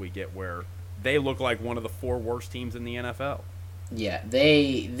result we get where they look like one of the 4 worst teams in the NFL. Yeah,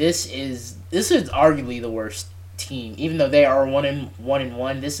 this is arguably the worst team. Even though they are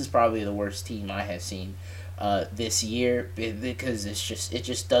 1-1, this is probably the worst team I have seen this year, because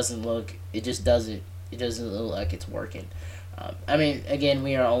it doesn't look like it's working. I mean, again,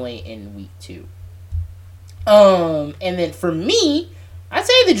 we are only in week 2. And then for me, I'd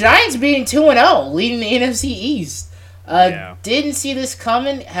say the Giants being 2-0, leading the NFC East. Didn't see this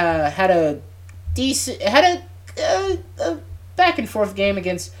coming. Had a back and forth game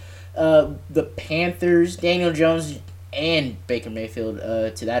against the Panthers. Daniel Jones and Baker Mayfield,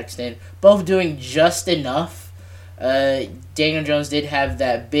 to that extent, both doing just enough. Daniel Jones did have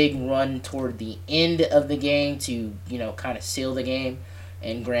that big run toward the end of the game to kind of seal the game,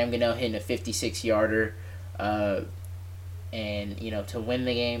 and Graham Gano hitting a 56-yarder, and to win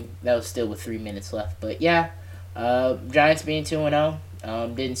the game. That was still with 3 minutes left, but yeah. Giants being 2-0.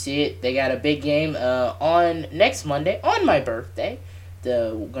 Didn't see it. They got a big game on next Monday, on my birthday.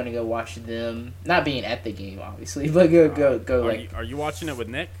 We're gonna go watch them. Not being at the game, obviously, but go. Are you watching it with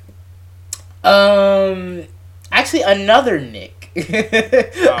Nick? Actually, another Nick. Okay,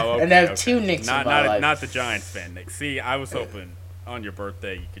 and I have 2 Nicks in my life. Not the Giants fan, Nick. See, I was hoping on your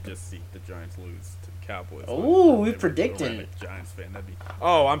birthday you could just see the Giants lose to the Cowboys. Ooh, we predicting. Giants fan, that'd be.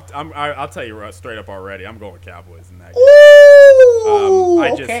 Oh, I'll tell you straight up already. I'm going Cowboys in that game. Ooh,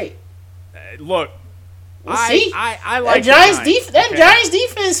 okay. Look, we'll see. I like Giants defense. That Giants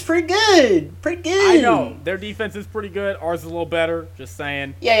defense is pretty good. Pretty good. I know their defense is pretty good. Ours is a little better. Just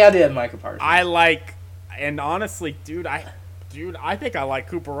saying. Yeah, y'all do have Micah Parsons. And honestly, dude, I think I like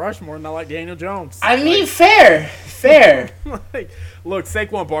Cooper Rush more than I like Daniel Jones. I mean, fair. Look,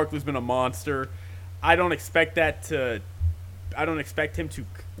 Saquon Barkley's been a monster. I don't expect him to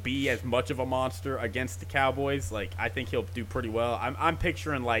be as much of a monster against the Cowboys. I think he'll do pretty well. I'm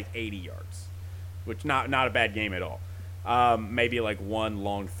picturing 80 yards, which not a bad game at all. Maybe one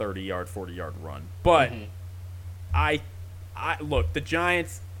long 30-yard, 40-yard run. But I look, the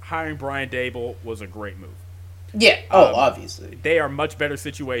Giants hiring Brian Daboll was a great move. Yeah. Oh, obviously. They are much better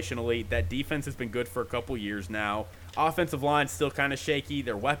situationally. That defense has been good for a couple years now. Offensive line's still kind of shaky.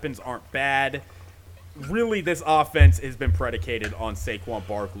 Their weapons aren't bad. Really, this offense has been predicated on Saquon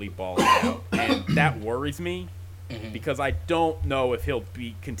Barkley balling out, and that worries me because I don't know if he'll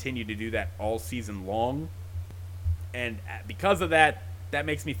continue to do that all season long. And because of that, that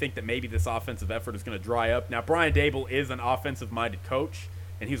makes me think that maybe this offensive effort is going to dry up. Now, Brian Daboll is an offensive-minded coach,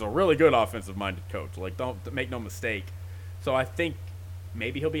 and he's a really good offensive-minded coach. Like, don't make no mistake. So I think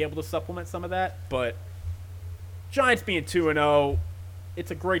maybe he'll be able to supplement some of that. But Giants being 2-0,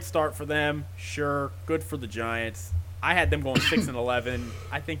 it's a great start for them. Sure, good for the Giants. I had them going 6-11.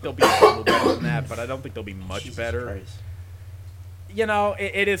 I think they'll be a little better than that, but I don't think they'll be much better. Christ. You know,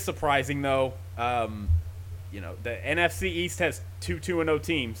 it is surprising, though. The NFC East has two 2-0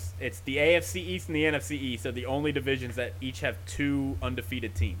 teams. It's the AFC East and the NFC East are the only divisions that each have two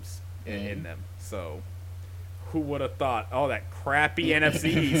undefeated teams in them. So, who would have thought? Oh, that crappy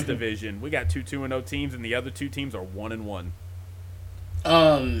NFC East division. We got two 2-0 teams, and the other two teams are 1-1.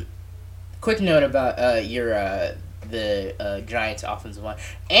 Quick note about the Giants offensive line.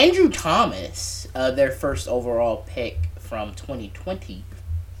 Andrew Thomas, their first overall pick from 2020.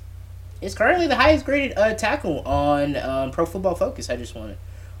 Is currently the highest graded tackle on Pro Football Focus. I just wanted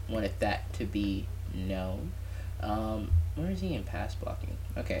that to be known. Where is he in pass blocking?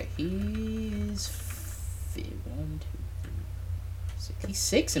 Okay, he's 6. He's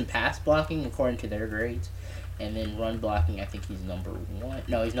 6 in pass blocking according to their grades, and then run blocking. I think he's number 1.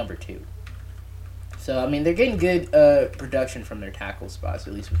 No, he's number 2. So I mean, they're getting good production from their tackle spots,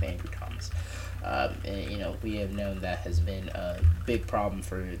 at least with Andrew Thomas. And, we have known that has been a big problem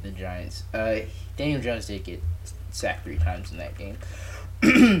for the Giants. Daniel Jones did get sacked 3 times in that game.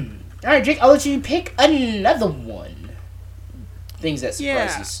 All right, Jake, I'll let you pick another one. Things that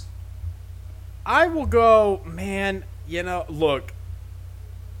surprise us. I will go, man. Look.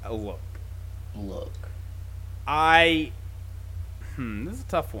 This is a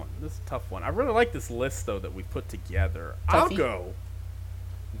tough one. I really like this list, though, that we put together. I'll go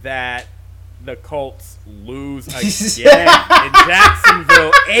that the Colts lose again in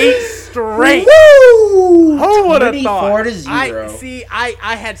Jacksonville, 8 straight. Woo! Who would have thought? 24-0.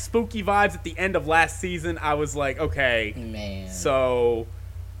 I had spooky vibes at the end of last season. I was like, okay, man. So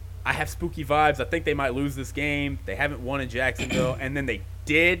I have spooky vibes. I think they might lose this game. They haven't won in Jacksonville, and then they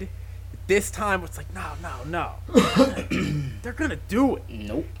did. This time, it's like, no. They're gonna do it.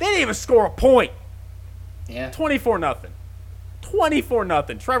 Nope. They didn't even score a point. Yeah. 24-0.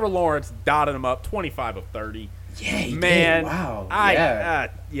 24-0. Trevor Lawrence dotted him up, 25 of 30. Yeah, he man. Did. Wow.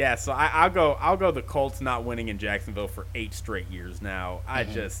 So I'll go the Colts not winning in Jacksonville for 8 straight years now. I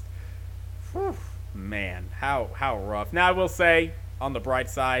just, man, how rough. Now I will say, on the bright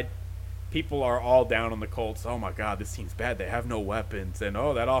side, people are all down on the Colts. Oh my God, this team's bad. They have no weapons, and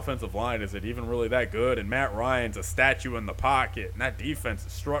that offensive line, is it even really that good? And Matt Ryan's a statue in the pocket, and that defense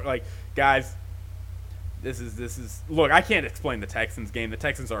is strong. Like, guys. This is look, I can't explain the Texans game. The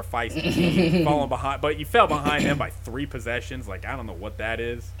Texans are a feisty team, falling behind, but you fell behind them by 3 possessions. Like, I don't know what that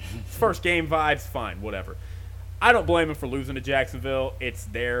is. First game vibes, fine, whatever. I don't blame them for losing to Jacksonville. It's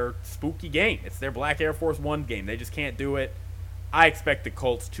their spooky game. It's their Black Air Force One game. They just can't do it. I expect the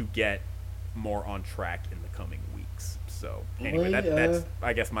Colts to get more on track in the coming weeks. So anyway, that's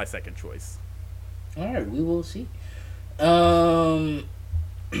I guess my second choice. All right, we will see.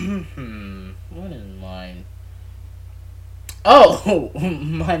 What is mine? Oh,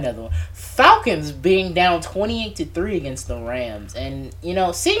 my another one. Falcons being down 28-3 against the Rams, and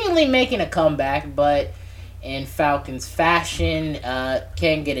seemingly making a comeback, but in Falcons fashion,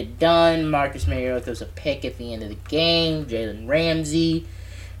 can't get it done. Marcus Mariota throws a pick at the end of the game. Jalen Ramsey,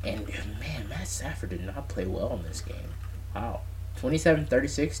 and man, Matt Stafford did not play well in this game. Wow. 27-36,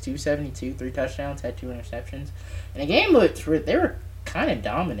 272, 3 touchdowns, had 2 interceptions. And the game looked, they were kind of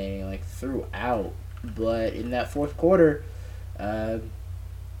dominating like throughout, but in that fourth quarter, the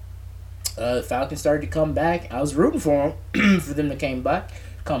Falcons started to come back. I was rooting for them for them to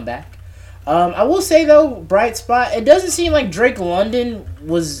come back. I will say though, bright spot. It doesn't seem like Drake London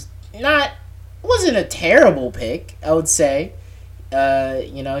wasn't a terrible pick. I would say,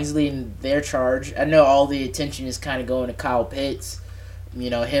 he's leading their charge. I know all the attention is kind of going to Kyle Pitts.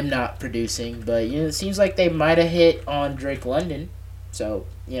 Him not producing, but it seems like they might have hit on Drake London. So,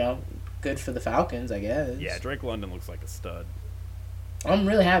 good for the Falcons, I guess. Yeah, Drake London looks like a stud. I'm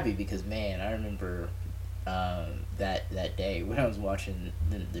really happy because, man, I remember that day when I was watching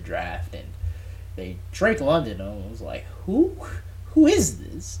the draft and Drake London, I was like, who is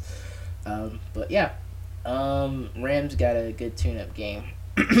this? But, yeah, Rams got a good tune-up game.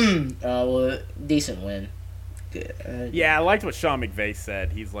 Decent win. Yeah, I liked what Sean McVay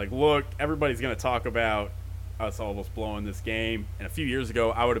said. He's like, look, everybody's going to talk about us almost blowing this game. And a few years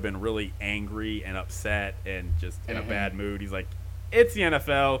ago, I would have been really angry and upset and just in a bad mood. He's like, it's the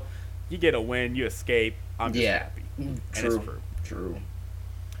NFL. You get a win. You escape. I'm just happy. True. And it's true.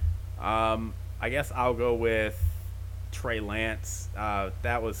 I guess I'll go with Trey Lance.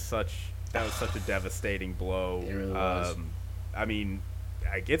 That was such a devastating blow. It really was. I mean,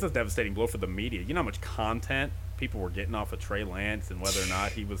 I guess it's a devastating blow for the media. You know how much content people were getting off of Trey Lance and whether or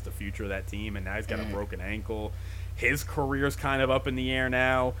not he was the future of that team, and now he's got a broken ankle. His career's kind of up in the air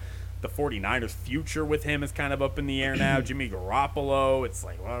now. The 49ers' future with him is kind of up in the air now. Jimmy Garoppolo, it's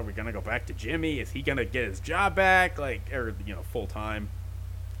like, well, are we going to go back to Jimmy? Is he going to get his job back, full time?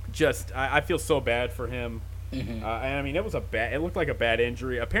 Just, I feel so bad for him. And I mean, it looked like a bad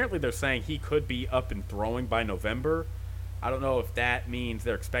injury. Apparently, they're saying he could be up and throwing by November. I don't know if that means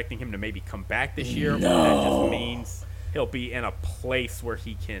they're expecting him to maybe come back this year, or that just means he'll be in a place where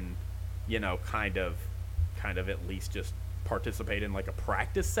he can, kind of at least just participate in like a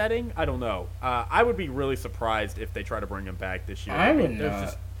practice setting. I don't know. I would be really surprised if they try to bring him back this year. There's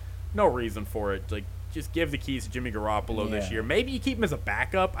just no reason for it. Like, just give the keys to Jimmy Garoppolo this year. Maybe you keep him as a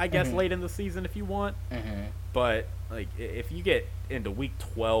backup, I guess, late in the season if you want. But like, if you get into week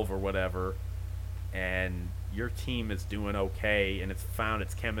 12 or whatever, and your team is doing okay and it's found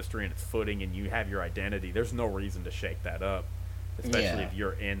its chemistry and its footing and you have your identity, there's no reason to shake that up, especially if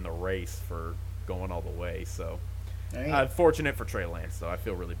you're in the race for going all the way. So fortunate for Trey Lance, though. I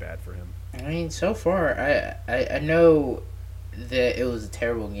feel really bad for him. I mean, so far, I know that it was a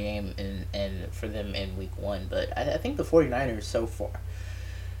terrible game and for them in week 1, but I think the 49ers so far,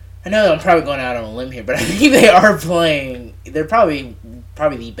 I know I'm probably going out on a limb here, but I think they are playing. They're probably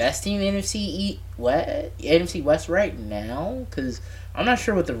the best team in the NFC West right now. Because I'm not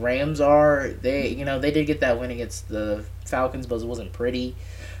sure what the Rams are. They did get that win against the Falcons, but it wasn't pretty.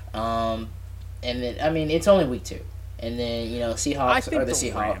 And then it's only week 2, and then Seahawks are the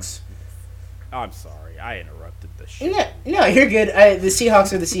Seahawks. Rams. I'm sorry, I interrupted the shit. No, you're good. The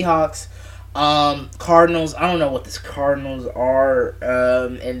Seahawks are the Seahawks. Cardinals, I don't know what the Cardinals are.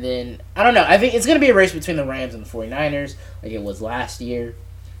 And then, I don't know. I think it's going to be a race between the Rams and the 49ers, like it was last year.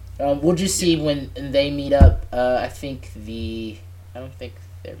 We'll just see when they meet up. I don't think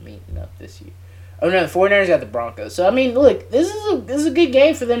they're meeting up this year. Oh, no, the 49ers got the Broncos. So, I mean, look, this is a good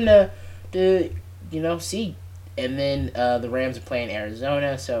game for them to see. And then, the Rams are playing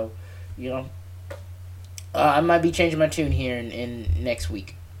Arizona, so, I might be changing my tune here in next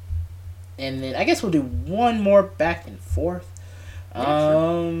week. And then I guess we'll do one more back and forth.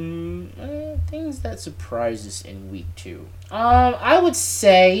 Things that surprised us in week 2. I would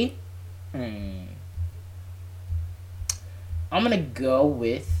say, I'm gonna go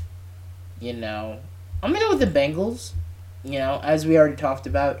with, the Bengals. As we already talked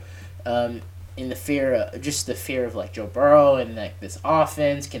about, in the fear of like Joe Burrow and like this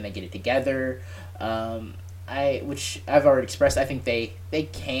offense, can they get it together? Which I've already expressed, I think they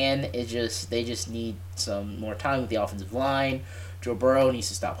can. They just need some more time with the offensive line. Joe Burrow needs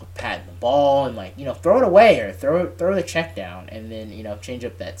to stop patting the ball and throw it away or throw the check down, and then change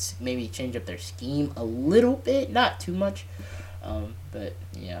up their scheme a little bit, not too much. But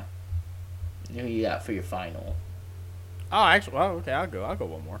yeah, who you got for your final? Oh, actually, well, okay, I'll go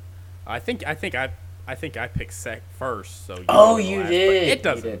one more. I think I picked first, so you did. It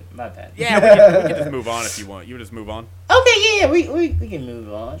doesn't. You did. My bad. Yeah, we can just move on if you want. You just move on. Okay, yeah, we can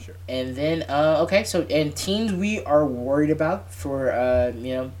move on. Sure. And then okay, so and teams we are worried about for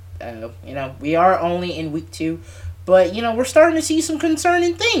we are only in week 2, but we're starting to see some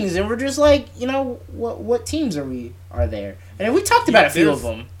concerning things, and we're just like what teams are there? And we talked about a few of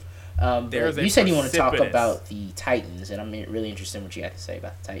them. You said you want to talk about the Titans, and I'm really interested in what you got to say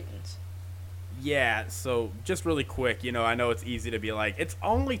about the Titans. Yeah, so just really quick, I know it's easy to be like, it's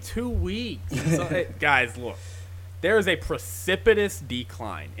only 2 weeks. So, guys, look, there is a precipitous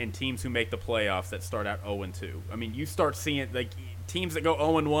decline in teams who make the playoffs that start out 0-2. I mean, you start seeing like teams that go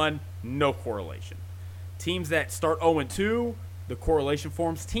 0-1, no correlation. Teams that start 0-2, the correlation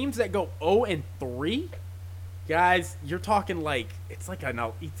forms. Teams that go 0-3, guys, you're talking like it's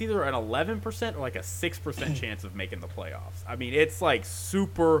either an 11% or like a 6% chance of making the playoffs. I mean, it's like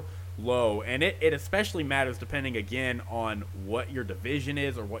super low, and it especially matters depending again on what your division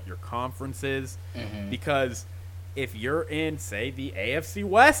is or what your conference is, because if you're in, say, the AFC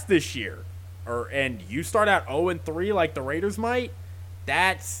West this year, and you start out 0-3 like the Raiders might,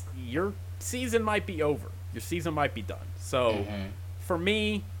 that's your season might be over. Your season might be done. So for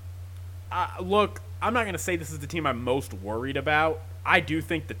me, look, I'm not going to say this is the team I'm most worried about. I do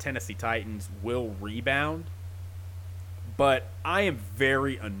think the Tennessee Titans will rebound. But I am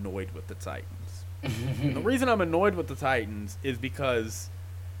very annoyed with the Titans. And the reason I'm annoyed with the Titans is because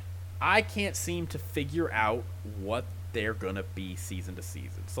I can't seem to figure out what they're going to be season to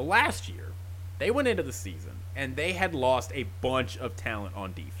season. So last year, they went into the season, and they had lost a bunch of talent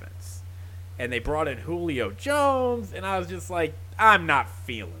on defense. And they brought in Julio Jones, and I was just like, I'm not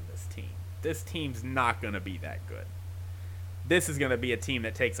feeling this team. This team's not going to be that good. This is going to be a team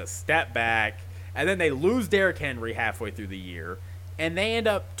that takes a step back, and then they lose Derrick Henry halfway through the year, and they end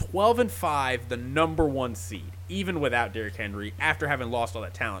up 12-5, the number 1 seed, even without Derrick Henry, after having lost all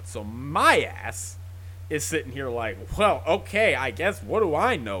that talent. So my ass is sitting here like, well, okay, I guess, what do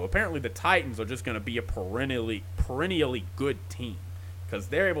I know? Apparently the Titans are just going to be a perennially good team because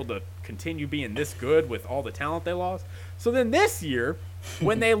they're able to continue being this good with all the talent they lost. So then this year,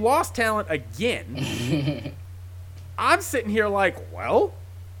 when they lost talent again, I'm sitting here like, well,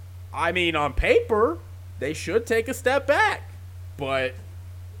 I mean, on paper, they should take a step back. But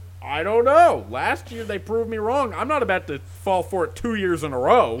I don't know. Last year, they proved me wrong. I'm not about to fall for it 2 years in a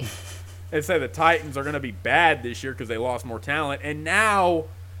row and say the Titans are going to be bad this year because they lost more talent. And now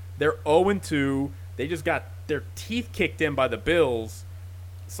they're 0-2. They just got their teeth kicked in by the Bills.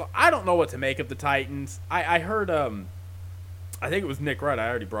 So I don't know what to make of the Titans. I heard, I think it was Nick Wright. I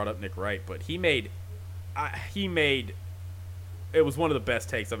already brought up Nick Wright. But he made, it was one of the best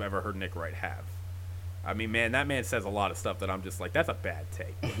takes I've ever heard Nick Wright have. I mean, man, that man says a lot of stuff that I'm just like, that's a bad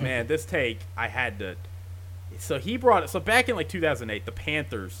take. But, man, this take, I had to. So he brought it. So back in like 2008, the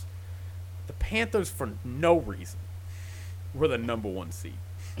Panthers, for no reason, were the number 1 seed.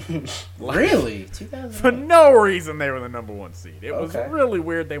 Really? 2008? For no reason, they were the number 1 seed. It was really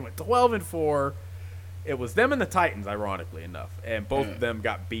weird. They went 12-4. It was them and the Titans, ironically enough, and both of them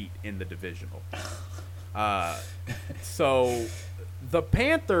got beat in the divisional. So the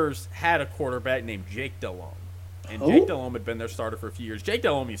Panthers had a quarterback named Jake Delhomme. And Jake Delhomme had been their starter for a few years. Jake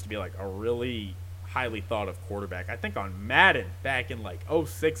Delhomme used to be like a really highly thought of quarterback. I think on Madden back in like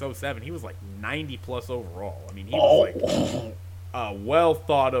 06, 07, he was like 90 plus overall. I mean, he was like a well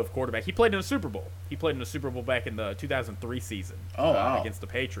thought of quarterback. He played in a Super Bowl. He played in a Super Bowl back in the 2003 season against the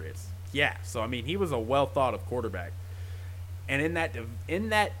Patriots. Yeah, so I mean, he was a well thought of quarterback. And in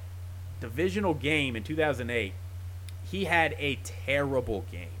that divisional game in 2008, he had a terrible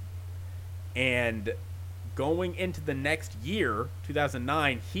game. And going into the next year,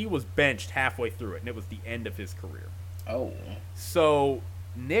 2009, he was benched halfway through it, and it was the end of his career. Oh. So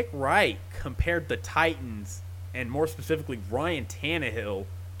Nick Wright compared the Titans, and more specifically Ryan Tannehill,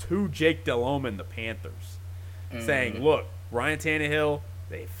 to Jake Delhomme and the Panthers, saying, look, Ryan Tannehill,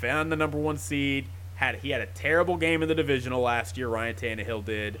 they found the number 1 seed. He had a terrible game in the divisional last year, Ryan Tannehill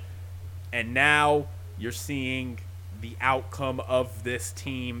did. And now you're seeing the outcome of this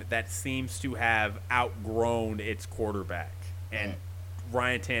team that seems to have outgrown its quarterback. And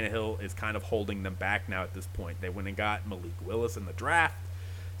Ryan Tannehill is kind of holding them back now at this point. They went and got Malik Willis in the draft.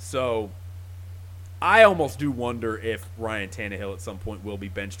 So I almost do wonder if Ryan Tannehill at some point will be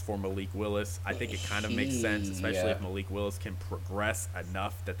benched for Malik Willis. I think it kind of makes sense, especially if Malik Willis can progress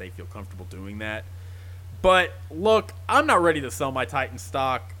enough that they feel comfortable doing that. But look, I'm not ready to sell my Titans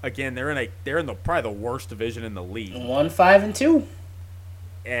stock again. They're in the probably the worst division in the league. 1-5-2,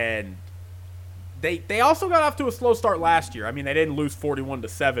 and they also got off to a slow start last year. I mean, they didn't lose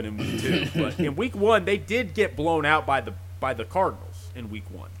 41-7 in week 2, but in week 1 they did get blown out by the Cardinals in week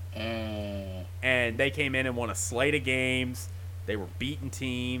 1. And they came in and won a slate of games. They were beating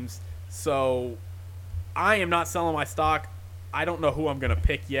teams. So I am not selling my stock. I don't know who I'm going to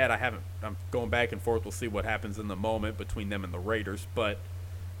pick yet. I'm going back and forth. We'll see what happens in the moment between them and the Raiders. But,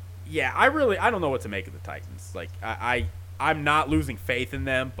 yeah, I don't know what to make of the Titans. Like, I'm not losing faith in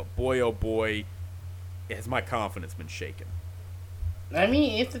them, but boy, oh boy, has my confidence been shaken. I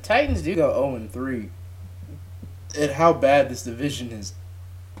mean, if the Titans do go 0-3, and how bad this division has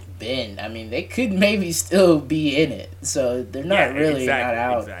been, I mean, they could maybe still be in it. So they're not not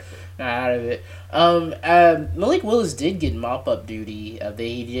out. Exactly. Not out of it. Malik Willis did get mop-up duty.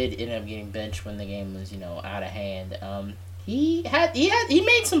 He did end up getting benched when the game was, out of hand. He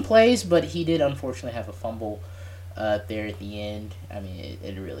made some plays, but he did unfortunately have a fumble there at the end. I mean,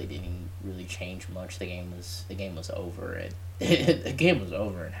 it really didn't really change much. The game was over, and the game was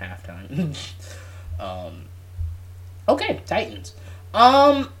over at halftime. Okay, Titans.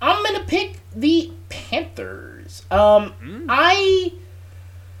 I'm gonna pick the Panthers. I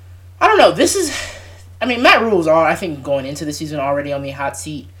don't know. Matt Rule's I think going into the season already on the hot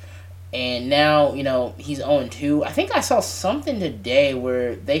seat, and now he's 0-2. I think I saw something today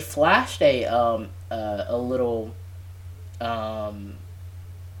where they flashed a little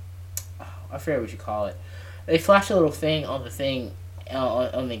I forget what you call it. they flashed a little thing on the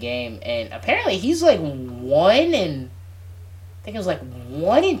on the game, and apparently he's like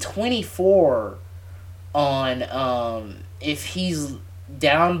 1-24 on if he's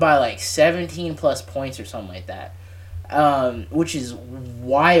down by like 17 plus points or something like that, which is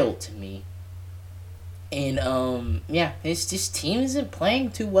wild to me. And his team isn't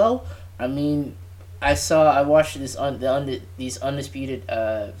playing too well. I mean, I watched these undisputed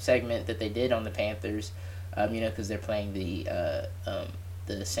segment that they did on the Panthers, because they're playing the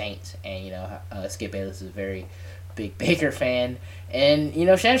Saints, and Skip Bayless is a very big Baker fan, and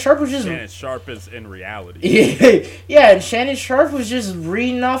Shannon Sharp was just Shannon Sharp is in reality. and Shannon Sharp was just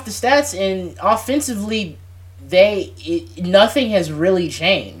reading off the stats, and offensively, nothing has really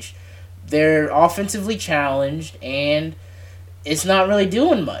changed. They're offensively challenged, and it's not really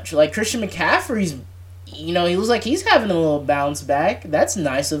doing much. Like Christian McCaffrey's, he looks like he's having a little bounce back. That's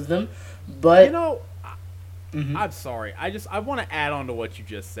nice of them, but I'm sorry. I want to add on to what you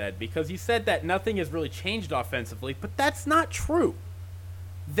just said, because you said that nothing has really changed offensively, but that's not true.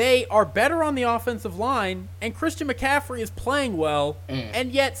 They are better on the offensive line, and Christian McCaffrey is playing well,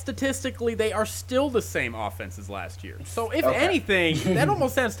 and yet statistically they are still the same offense as last year. So if anything, that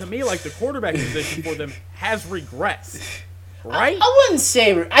almost sounds to me like the quarterback position for them has regressed, right? I wouldn't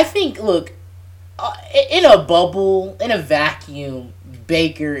say. I think, look, in a bubble, in a vacuum,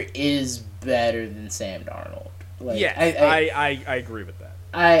 Baker is better than Sam Darnold. I agree with that.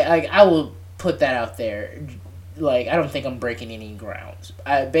 I will put that out there. Like, I don't think I'm breaking any grounds.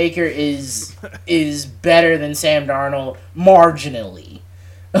 Baker is better than Sam Darnold marginally.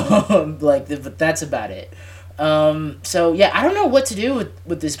 But that's about it. So yeah, I don't know what to do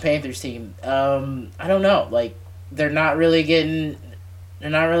with this Panthers team. I don't know. Like, they're not really getting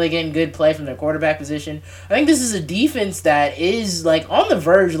good play from their quarterback position. I think this is a defense that is like on the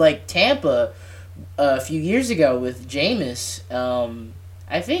verge, like Tampa a few years ago with Jameis.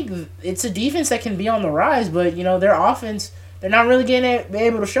 I think it's a defense that can be on the rise, but their offense, they're not really be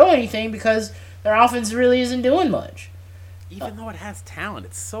able to show anything because their offense really isn't doing much. Even though it has talent,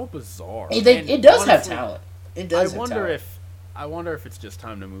 it's so bizarre. It does have talent. It does. I wonder if it's just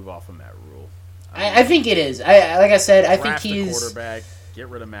time to move off of Matt Rule. I think it is. I said, I think he's quarterback. Get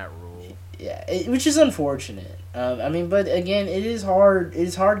rid of Matt Rule. Yeah, which is unfortunate. But again, it is hard. It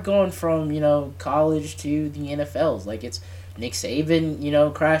is hard going from college to the NFLs. Like, it's Nick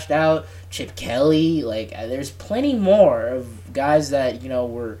Saban, crashed out. Chip Kelly. Like, there's plenty more of guys that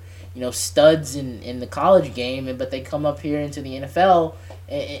were studs in the college game, but they come up here into the NFL,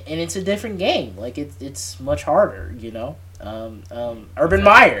 and it's a different game. Like, it's much harder. Urban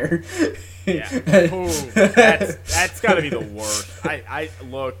Meyer. Yeah. Ooh, that's got to be the worst. I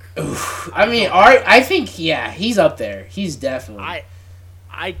look. I mean, I think he's up there. He's definitely.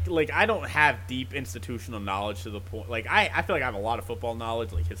 I don't have deep institutional knowledge to the point. Like, I feel like I have a lot of football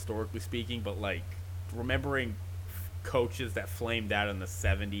knowledge, like historically speaking, but like remembering coaches that flamed out in the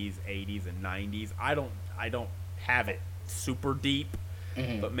 70s, 80s, and 90s, I don't have it super deep.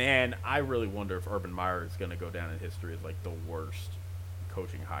 Mm-hmm. But man, I really wonder if Urban Meyer is going to go down in history as like the worst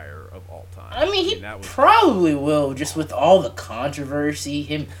coaching hire of all time. I mean, he probably will, just with all the controversy,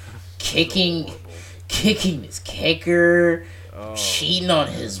 him kicking his kicker, cheating on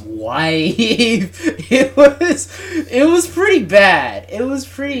his wife. It was pretty bad. It was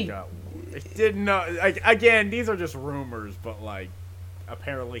pretty. It didn't know. Like, again, these are just rumors, but like,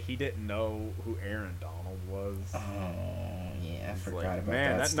 apparently he didn't know who Aaron Donald was. Oh yeah, I forgot about that.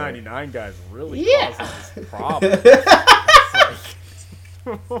 Man, that story. 99 guy's really causing this problem.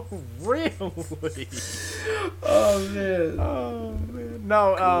 Really? Oh man.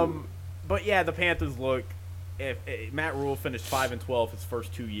 No, but yeah, the Panthers look. If Matt Rule finished 5-12 his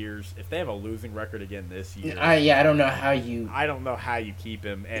first 2 years, if they have a losing record again this year, I don't know how you keep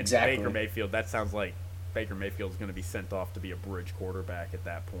him. And exactly. Baker Mayfield, that sounds like Baker Mayfield is going to be sent off to be a bridge quarterback at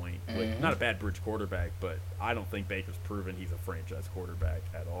that point. Mm-hmm. Like, not a bad bridge quarterback, but I don't think Baker's proven he's a franchise quarterback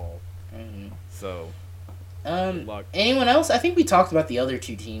at all. Mm-hmm. So. Good luck. Anyone else? I think we talked about the other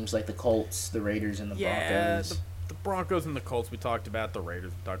two teams, like the Colts, the Raiders, and the Broncos. The Broncos and the Colts we talked about. The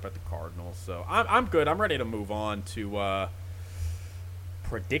Raiders we talked about. The Cardinals. So I'm good. I'm ready to move on to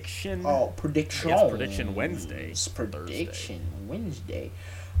prediction. Oh, prediction. Prediction Wednesday. Prediction Wednesday.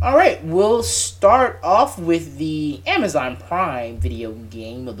 All right, we'll start off with the Amazon Prime video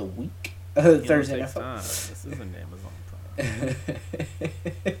game of the week. Thursday night. This is an Amazon Prime.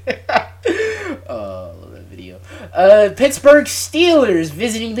 Oh, I love that video. Pittsburgh Steelers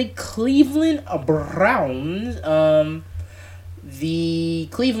visiting the Cleveland Browns. The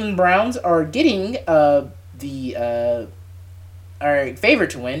Cleveland Browns are getting the are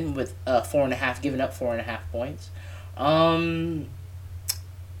favored to win with 4.5, giving up 4.5 points.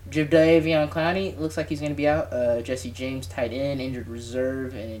 Jadeveon Clowney looks like he's going to be out. Jesse James, tight end, injured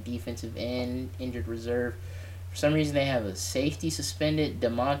reserve, and a defensive end, injured reserve. For some reason, they have a safety suspended.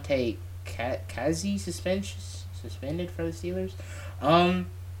 DeMonte Kazi suspended for the Steelers. I'm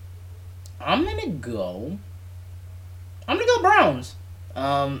gonna go Browns.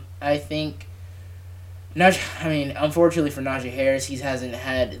 I think. Unfortunately for Najee Harris, he hasn't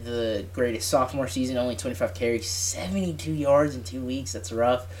had the greatest sophomore season. Only 25 carries, 72 yards in 2 weeks. That's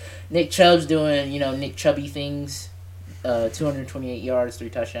rough. Nick Chubb's doing, Nick Chubby things. 228 yards, 3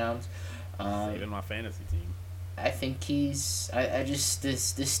 touchdowns. Saving my fantasy team. I think he's.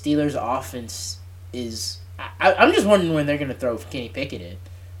 This Steelers offense is. I'm just wondering when they're gonna throw Kenny Pickett in.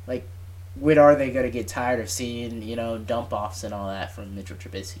 Like, when are they gonna get tired of seeing dump offs and all that from Mitchell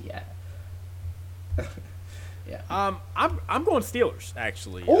Trubisky? Yeah. Yeah. I'm going Steelers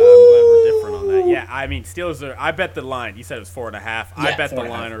actually. I'm glad we're different on that. Yeah, I mean Steelers are. I bet the line. You said it was 4.5. Yeah, I bet the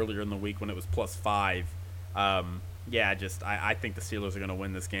line earlier in the week when it was +5. I think the Steelers are going to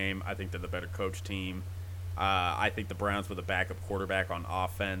win this game. I think they're the better coach team. I think the Browns with a backup quarterback on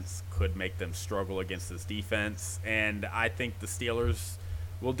offense could make them struggle against this defense, and I think the Steelers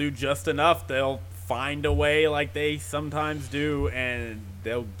will do just enough. They'll find a way like they sometimes do, and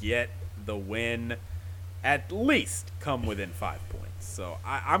they'll get the win, at least come within 5 points. So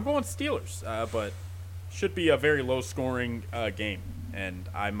I'm going Steelers, but should be a very low-scoring game, and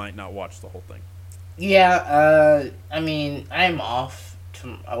I might not watch the whole thing. Yeah, I'm off.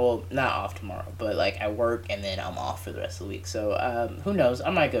 Not off tomorrow, but I work and then I'm off for the rest of the week. So who knows?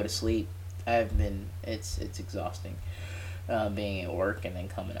 I might go to sleep. It's exhausting being at work and then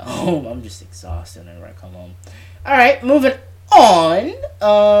coming home. I'm just exhausted whenever I come home. All right, moving on.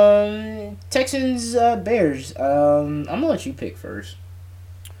 Texans, Bears. I'm gonna let you pick first.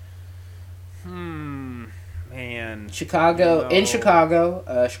 Man. Chicago.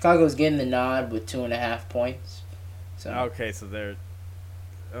 Chicago's getting the nod with 2.5 points. So okay, so they're.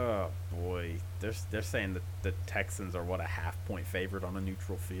 Oh boy, they're saying that the Texans are a half-point favorite on a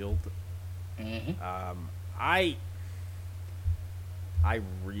neutral field. Mm-hmm. I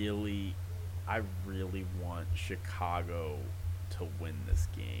really want Chicago to win this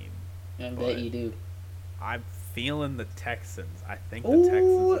game. I bet you do. I'm feeling the Texans. I think the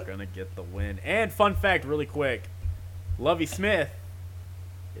Texans are gonna get the win. And fun fact, really quick, Lovie Smith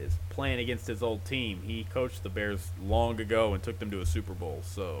is playing against his old team. He coached the Bears long ago and took them to a Super Bowl,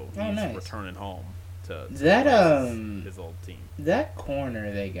 so he's returning home to his old team. That corner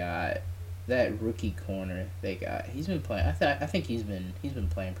they got, that rookie corner they got, he's been playing. I think he's been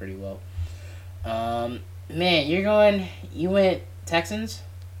playing pretty well. Man, you went Texans?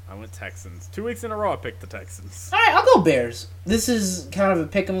 I went Texans. 2 weeks in a row I picked the Texans. All right, I'll go Bears. This is kind of a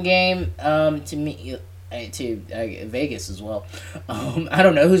pick'em game to me. To Vegas as well. I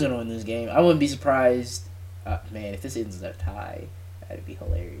don't know who's going to win this game. I wouldn't be surprised. Man, if this ends up a tie, that'd be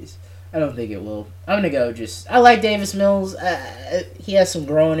hilarious. I don't think it will. I'm going to go I like Davis Mills. He has some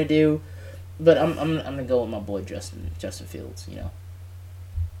growing to do. But I'm going to go with my boy Justin Fields,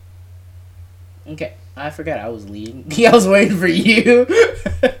 Okay, I forgot I was leading. I was waiting for you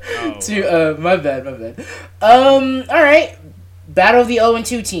to. My bad. All right. Battle of the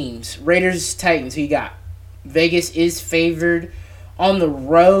 0-2 teams. Raiders, Titans. Who you got? Vegas is favored on the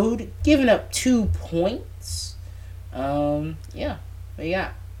road, giving up 2 points. What you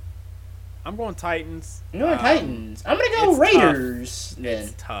got? I'm going Titans. I'm going Titans. I'm going to go Raiders.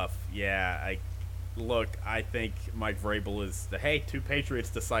 It's tough. Yeah. I think Mike Vrabel is two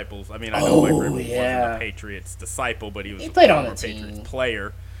Patriots disciples. I mean, I know Mike Vrabel wasn't a Patriots disciple, but he was a former Patriots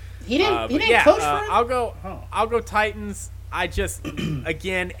player. He didn't coach for him? I'll go Titans. I just,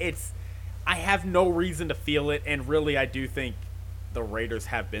 again, I have no reason to feel it, and really I do think the Raiders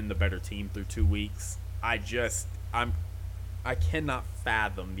have been the better team through 2 weeks. I cannot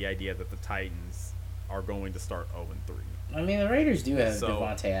fathom the idea that the Titans are going to start 0-3. I mean, the Raiders do have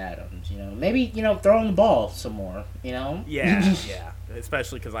Devontae Adams, Maybe, throw him the ball some more, Yeah, yeah.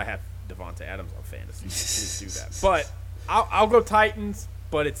 Especially because I have Devontae Adams on fantasy. Please do that. But I'll go Titans,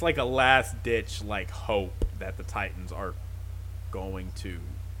 but it's like a last-ditch, hope that the Titans are going to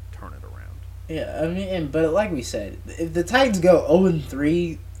turn it around. Yeah, but like we said, if the Titans go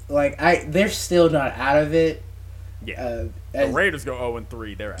 0-3, they're still not out of it. Yeah. The Raiders go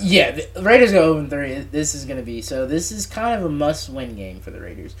 0-3, they're out. Yeah, the Raiders go 0-3. This is going to be this is kind of a must-win game for the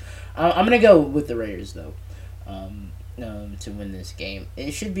Raiders. I'm going to go with the Raiders though, to win this game.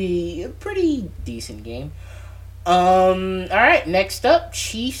 It should be a pretty decent game. All right, next up,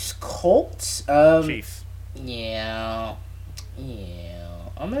 Chiefs Colts. Chiefs. Yeah. Yeah,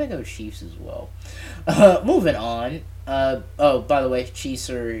 I'm gonna go Chiefs as well. Moving on. By the way,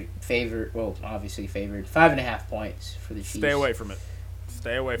 Chiefs are favored. Well, obviously favored. 5.5 points for the Chiefs. Stay away from it.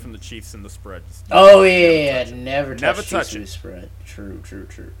 Stay away from the Chiefs and the spread. Never touch Chiefs with the spread. True.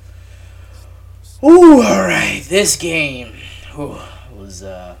 Ooh, all right. This game was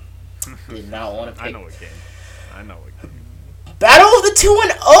did not want to pick. I know what game. Battle of the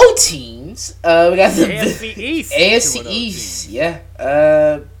 2-0 teams. We got the AFC East. AFC East. Yeah.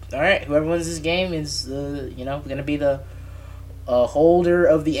 All right. Whoever wins this game is gonna be the holder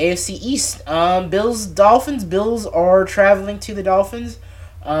of the AFC East. Bills Dolphins. Bills are traveling to the Dolphins.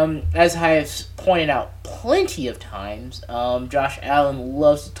 As I have pointed out plenty of times, Josh Allen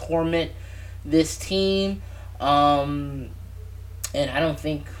loves to torment this team. And I don't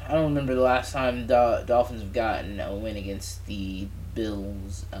remember the last time the Dolphins have gotten a win against the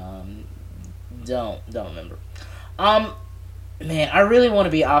Bills. Don't remember. Man, I really want to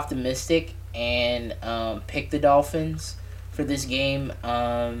be optimistic and pick the Dolphins for this game.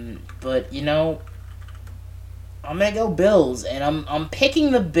 But I'm gonna go Bills, and I'm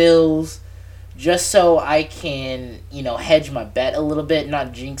picking the Bills just so I can hedge my bet a little bit,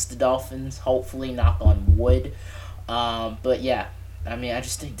 not jinx the Dolphins. Hopefully, knock on wood. But yeah. I mean, I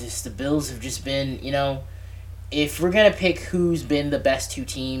just think the Bills have just been, if we're going to pick who's been the best two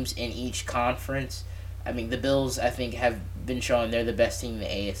teams in each conference, I mean, the Bills, I think, have been showing they're the best team in the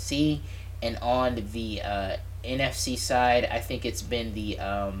AFC. And on the NFC side, I think it's been the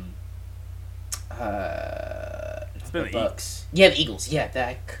Bucks. Yeah, the Eagles. Yeah, that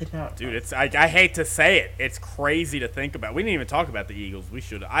I could not. Dude, I hate to say it. It's crazy to think about. We didn't even talk about the Eagles. We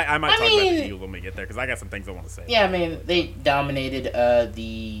should. I might talk about the Eagles when we get there because I got some things I want to say. Yeah, I mean, they dominated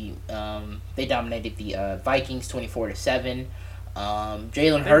the Vikings 24-7.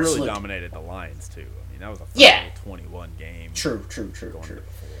 Jalen Hurts really dominated the Lions too. I mean, that was a 21 game. True.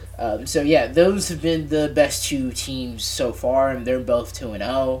 So yeah, those have been the best two teams so far, and they're both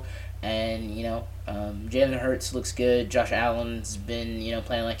 2-0. And Jalen Hurts looks good. Josh Allen's been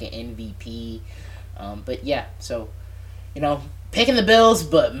playing like an MVP. But yeah, so picking the Bills.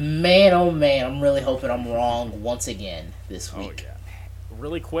 But man, oh man, I'm really hoping I'm wrong once again this week. Oh yeah.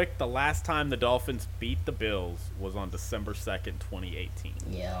 Really quick, the last time the Dolphins beat the Bills was on December 2nd, 2018.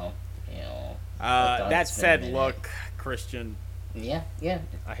 Yeah. That said, look, Christian. Yeah.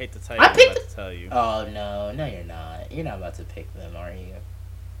 I hate to tell you what I'm about to tell you. Oh no, you're not. You're not about to pick them, are you?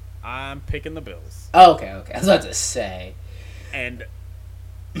 I'm picking the Bills. Oh, okay. I was about to say. And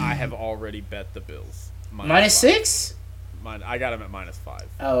I have already bet the Bills. -6? I got them at -5.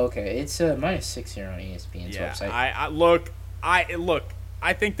 Oh, okay. It's -6 here on ESPN's website.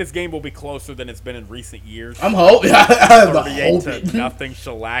 I think this game will be closer than it's been in recent years. I'm hoping. 38-0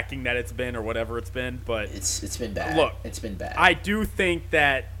 shellacking that it's been or whatever it's been, but it's been bad. Look, it's been bad. I do think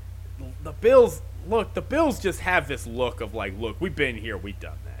that the Bills just have this look of like, look, we've been here, we've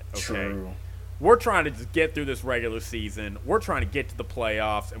done that. Okay. True. We're trying to just get through this regular season. We're trying to get to the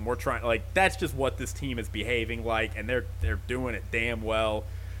playoffs, and we're trying that's just what this team is behaving like, and they're doing it damn well.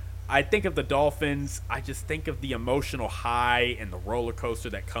 I think of the Dolphins. I just think of the emotional high and the roller coaster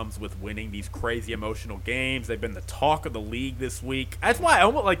that comes with winning these crazy emotional games. They've been the talk of the league this week. That's why I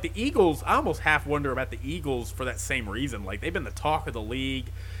almost like the Eagles. I almost half wonder about the Eagles for that same reason. Like, they've been the talk of the league.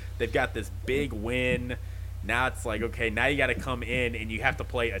 They've got this big win. Now it's like, okay, now you got to come in and you have to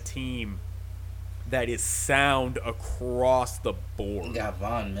play a team that is sound across the board. You got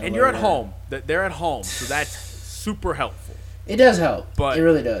Von Miller. And you're at home. They're at home, so that's super helpful. It does help. It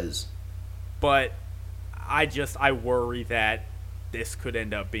really does. But I worry that this could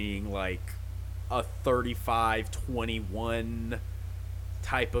end up being like a 35-21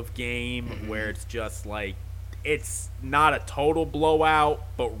 type of game where it's just like, it's not a total blowout,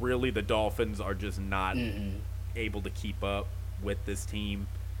 but really the Dolphins are just not able to keep up with this team.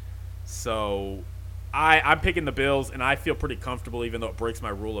 So I'm picking the Bills, and I feel pretty comfortable, even though it breaks my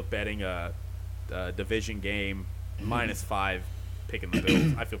rule of betting a division game -5, picking the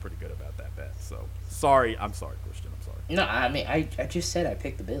Bills. I feel pretty good about that bet. So I'm sorry, Christian. I'm sorry. No, I mean I just said I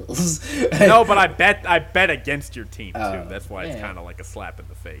picked the Bills. No, but I bet against your team too. That's why it's kind of like a slap in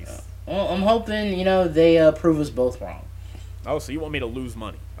the face. Well, I'm hoping they prove us both wrong. Oh, so you want me to lose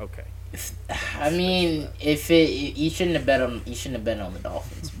money? Okay. I mean, you shouldn't have bet on the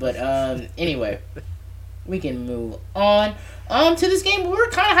Dolphins. But anyway, we can move on to this game we're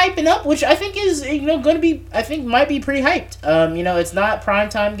kind of hyping up, which I think is going to be, I think might be pretty hyped. It's not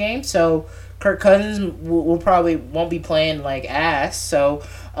primetime game, so Kirk Cousins will probably won't be playing like ass. So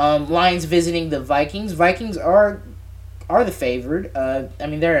Lions visiting the Vikings. Vikings are the favored. I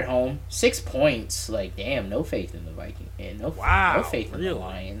mean, they're at home. 6 points. Like, damn, no faith in the Vikings. Yeah, no, Wow, no faith in the really?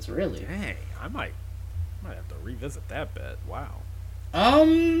 Lions, really. Dang, I might have to revisit that bet. Wow.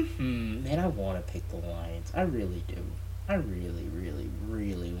 Man, I want to pick the Lions. I really do. I really, really,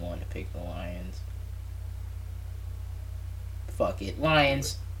 really want to pick the Lions. Fuck it,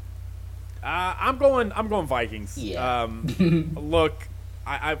 Lions. I'm going Vikings. Yeah. Look,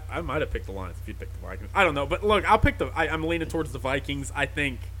 I might have picked the Lions if you picked the Vikings. I don't know, but look, I'll pick I'm leaning towards the Vikings. I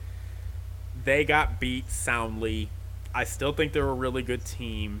think they got beat soundly. I still think they're a really good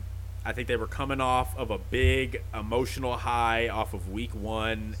team. I think they were coming off of a big emotional high off of week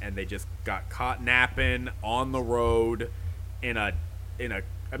 1, and they just got caught napping on the road I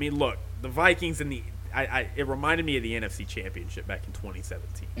mean, look, the Vikings it reminded me of the NFC Championship back in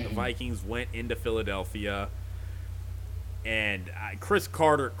 2017. The Vikings went into Philadelphia, and Chris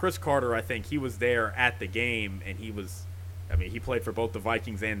Carter, I think he was there at the game, and he played for both the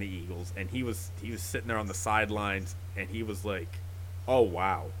Vikings and the Eagles, and he was sitting there on the sidelines, and he was like, "Oh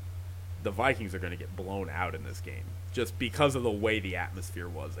wow, the Vikings are going to get blown out in this game just because of the way the atmosphere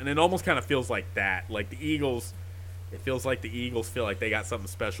was." And it almost kind of feels like that, like the Eagles. It feels like the Eagles feel like they got something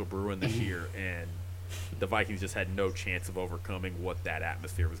special brewing this year, and the Vikings just had no chance of overcoming what that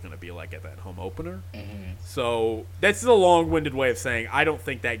atmosphere was going to be like at that home opener. So that's a long-winded way of saying I don't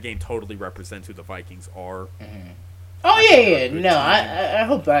think that game totally represents who the Vikings are. Oh yeah. No, I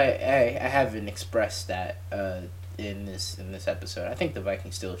hope I haven't expressed that in this episode. I think the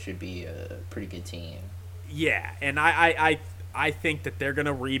Vikings still should be a pretty good team. Yeah, and I think that they're going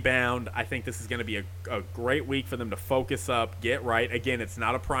to rebound. I think this is going to be a great week for them to focus up, get right. Again, it's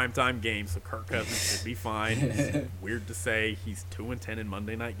not a primetime game, so Kirk Cousins should be fine. It's weird to say he's 2-10 in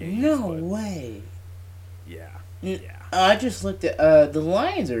Monday night games. No way. Yeah. I just looked at the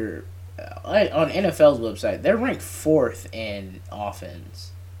Lions are on NFL's website. They're ranked 4th in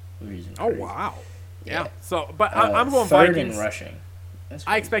offense. Oh wow. Yeah. So, but third I'm going Vikings. in rushing.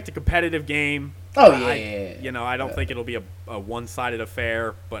 I expect a competitive game. Oh yeah. You know, I don't think it'll be a one-sided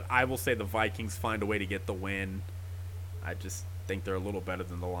affair, but I will say the Vikings find a way to get the win. I just think they're a little better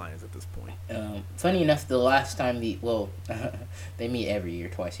than the Lions at this point. Funny enough, the last time they meet every year,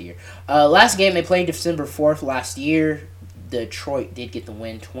 twice a year. Last game they played December 4th last year. Detroit did get the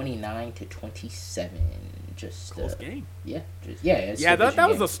win, 29-27. Just close game. Yeah, that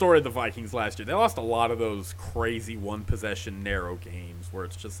was the story of the Vikings last year. They lost a lot of those crazy one-possession narrow games where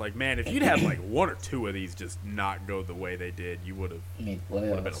it's just like, man, if you'd had like one or two of these just not go the way they did, you would have been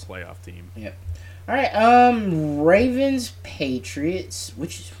a playoff team. Yeah. All right. Ravens Patriots,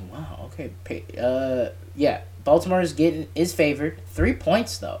 which is wow. Okay. Baltimore is favored 3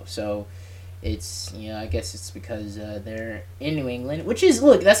 points though, so. It's I guess it's because they're in New England, which is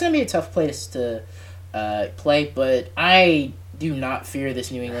that's gonna be a tough place to play, but I do not fear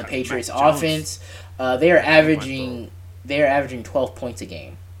this New England Patriots offense. They are averaging 12 points a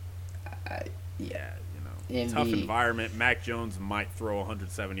game. Tough environment. Mac Jones might throw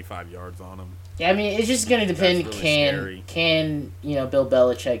 175 yards on them. Yeah, I mean it's just gonna depend. Really can Bill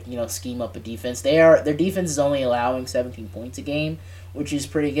Belichick scheme up a defense? Their defense is only allowing 17 points a game, which is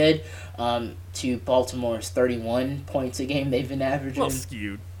pretty good. To Baltimore's 31 points a game they've been averaging. A little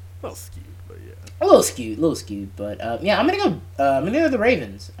skewed, but yeah. A little skewed, but I'm gonna go. I'm gonna go with the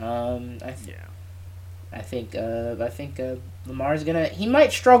Ravens. I think Lamar's gonna. He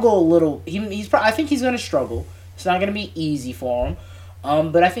might struggle a little. I think he's gonna struggle. It's not gonna be easy for him.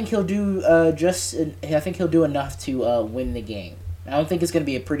 But I think he'll do I think he'll do enough to win the game. I don't think it's gonna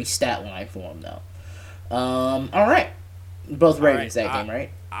be a pretty stat line for him though. All right. Both Ravens that game, right?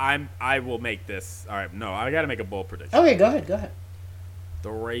 I will make this. All right, no, I got to make a bold prediction. Okay, go ahead.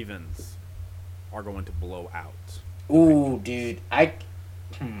 The Ravens are going to blow out. Ooh, dude,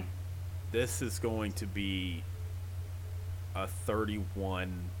 This is going to be a 31-10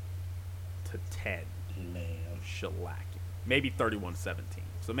 shellacking. Maybe 31-17.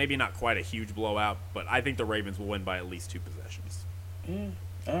 So maybe not quite a huge blowout, but I think the Ravens will win by at least 2 possessions.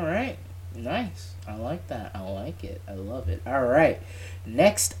 All right. Nice. I like that. I like it. I love it. All right.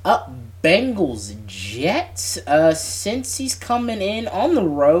 Next up, Bengals Jets. Since he's coming in on the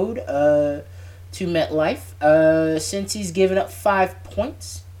road to MetLife, since he's given up 5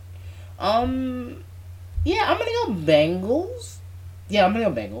 points. I'm gonna go Bengals. Yeah, I'm gonna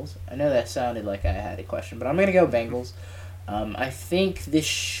go Bengals. I know that sounded like I had a question, but I'm gonna go Bengals. I think this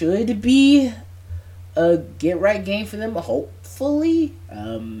should be a get right game for them. Hopefully,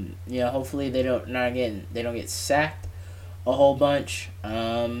 hopefully they don't get sacked a whole bunch.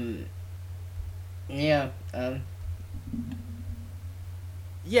 The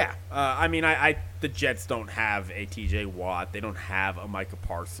Jets don't have a T.J. Watt. They don't have a Micah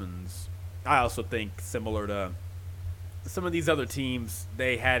Parsons. I also think similar to some of these other teams,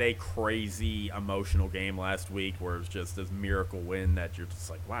 they had a crazy emotional game last week where it was just this miracle win that you're just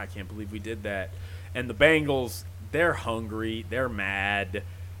like, wow, I can't believe we did that. And the Bengals, they're hungry, they're mad,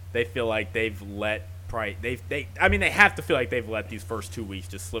 they feel like they've let they have to feel like they've let these first 2 weeks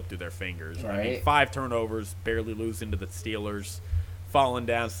just slip through their fingers. Right. I mean, 5 turnovers, barely losing to the Steelers, falling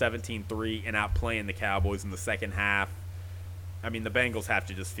down 17-3 and outplaying the Cowboys in the second half. I mean, the Bengals have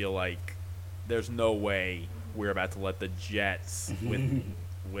to just feel like there's no way we're about to let the Jets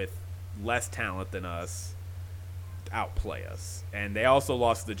with less talent than us outplay us. And they also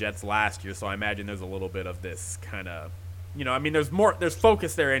lost to the Jets last year, so I imagine there's a little bit of this kind of, I mean, there's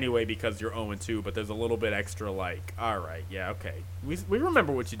focus there anyway because you're 0-2, but there's a little bit extra like, all right, yeah, okay. We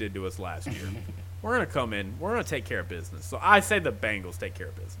remember what you did to us last year. We're going to come in. We're going to take care of business. So I say the Bengals take care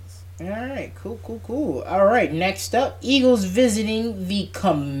of business. All right, cool. All right, next up, Eagles visiting the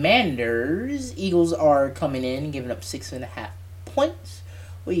Commanders. Eagles are coming in, giving up 6.5 points.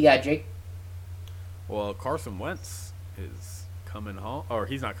 What you got, Jake? Well, Carson Wentz is coming home, or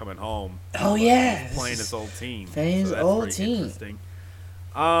he's not coming home. Oh yeah, he's playing his old team. Playing his old team. Interesting.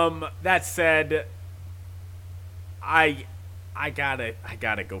 That said, I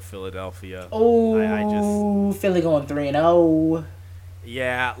gotta go Philadelphia. Oh, Philly going 3-0.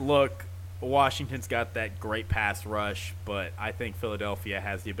 Yeah, look, Washington's got that great pass rush, but I think Philadelphia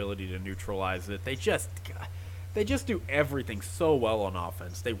has the ability to neutralize it. They just do everything so well on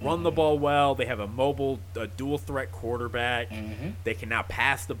offense. They run the ball well. They have a mobile, dual-threat quarterback. They can now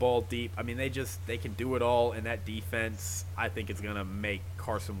pass the ball deep. I mean, they can do it all, and that defense, I think, is going to make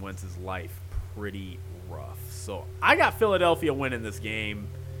Carson Wentz's life pretty rough. So I got Philadelphia winning this game.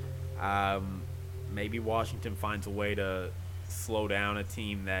 Maybe Washington finds a way to slow down a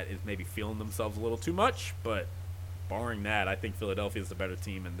team that is maybe feeling themselves a little too much, but barring that, I think Philadelphia is the better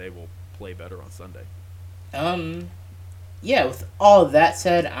team, and they will play better on Sunday. Yeah, with all of that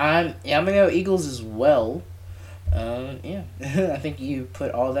said, I'm gonna go Eagles as well. Yeah, I think you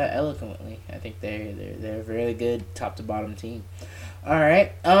put all that eloquently. I think they're a very good top to bottom team. All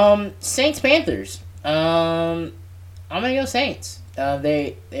right, Saints Panthers. I'm gonna go Saints.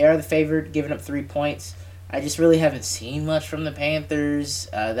 They are the favorite, giving up 3 points. I just really haven't seen much from the Panthers.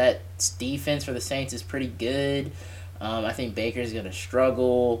 That defense for the Saints is pretty good. I think Baker's gonna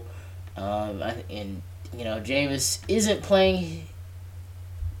struggle. Jameis isn't playing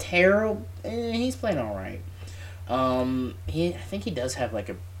terrible. He's playing all right. I think he does have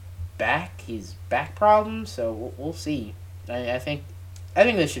like his back problem, so we'll see. I think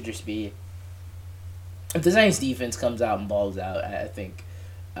this should just be, if the Saints defense comes out and balls out, I think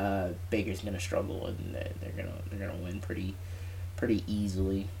Baker's gonna struggle and they're gonna win pretty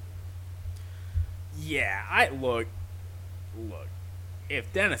easily. Yeah, look.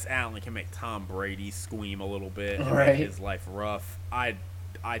 If Dennis Allen can make Tom Brady squeam a little bit and make his life rough, I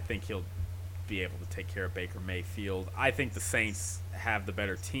think he'll be able to take care of Baker Mayfield. I think the Saints have the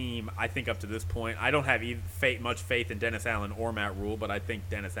better team. I think up to this point, I don't have much faith in Dennis Allen or Matt Rule, but I think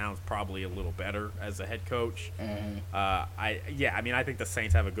Dennis Allen's probably a little better as a head coach. I think the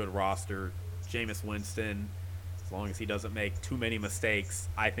Saints have a good roster. Jameis Winston, as long as he doesn't make too many mistakes,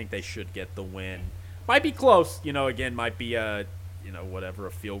 I think they should get the win. Might be close, again, might be a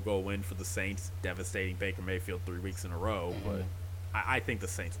field goal win for the Saints, devastating Baker Mayfield 3 weeks in a row. But I think the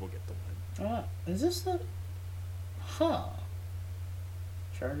Saints will get the win. Is this the...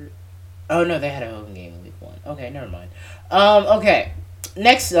 Chargers? Oh, no, they had a home game in week 1. Okay, never mind. Okay.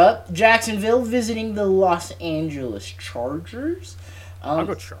 Next up, Jacksonville visiting the Los Angeles Chargers. I'll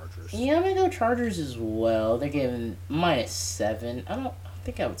go Chargers. Yeah, I'm going to go Chargers as well. They're giving -7. I don't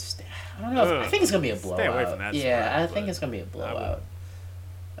think I would stay. I don't know. I think it's going to be a blowout. Stay away from that. Yeah, I think it's going to be a blowout.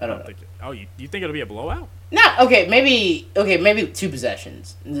 I don't know. You think it'll be a blowout? Maybe 2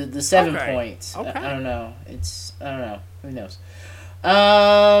 possessions. The 7 points. Okay. I don't know. I don't know. Who knows?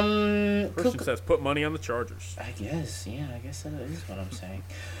 Christian says put money on the Chargers. I guess that is what I'm saying.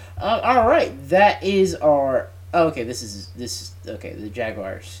 All right, that is our. Okay, this is okay. The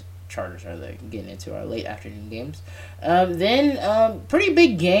Jaguars Chargers are getting into our late afternoon games. Then pretty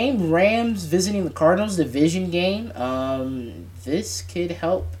big game. Rams visiting the Cardinals, division game. This could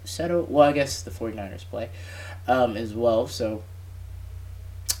help settle. Well, I guess the 49ers play as well. So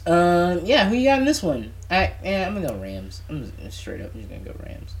who you got in this one? I'm gonna go Rams. I'm just straight up just gonna go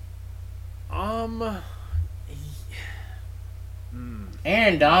Rams.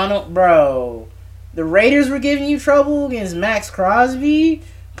 Aaron Donald, bro. The Raiders were giving you trouble against Max Crosby.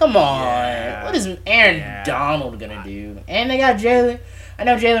 Come on. Yeah. What is Aaron Donald gonna do? And they got Jalen. I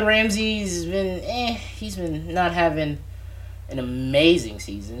know Jalen Ramsey's been he's been not having an amazing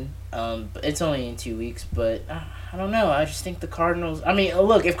season. But it's only in 2 weeks, but I don't know. I just think the Cardinals. I mean,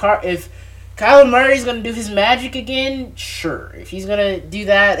 look, if Kyler Murray's gonna do his magic again, sure. If he's gonna do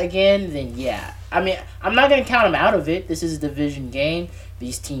that again, then yeah. I mean, I'm not gonna count him out of it. This is a division game.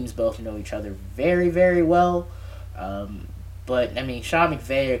 These teams both know each other very, very well. But I mean, Sean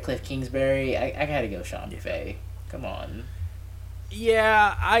McVay or Cliff Kingsbury, I gotta go Sean McVay. Come on.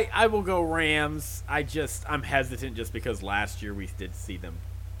 Yeah, I will go Rams. I'm hesitant just because last year we did see them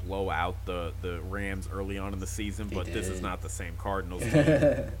blow out the Rams early on in the season, but this is not the same Cardinals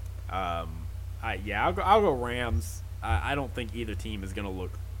team. I'll go Rams. I don't think either team is going to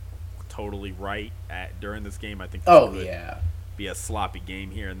look totally right during this game. I think this could be a sloppy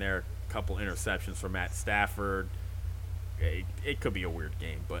game here and there. A couple interceptions from Matt Stafford. It could be a weird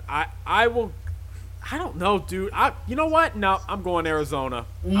game, but I don't know, dude. You know what? No, I'm going Arizona.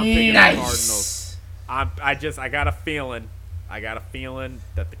 I'm picking the Cardinals. I got a feeling.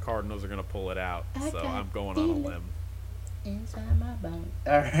 That the Cardinals are going to pull it out. So I'm going on a limb. Inside my bone.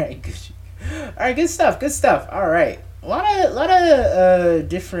 All right, good stuff. All right, a lot of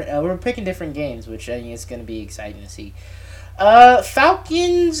different. We're picking different games, which I think is going to be exciting to see.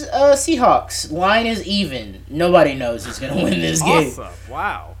 Falcons, Seahawks. Line is even. Nobody knows who's going to win this game. Awesome!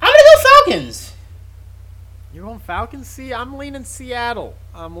 Wow. I'm going to go Falcons. You're going Falcons? See, I'm leaning Seattle.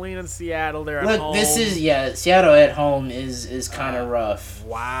 They're at home. Look, Seattle at home is kind of rough.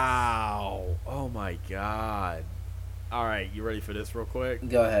 Wow. Oh my God. All right, you ready for this real quick?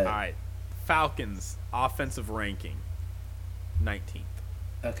 Go ahead. All right. Falcons offensive ranking 19th.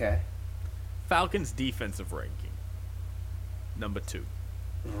 Okay. Falcons defensive ranking number 2.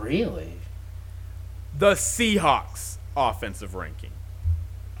 Really? The Seahawks offensive ranking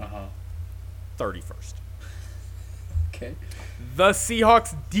 31st. Okay. The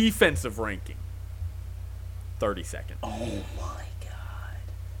Seahawks defensive ranking 32nd. Oh my God.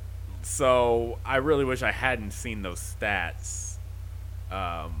 So I really wish I hadn't seen those stats.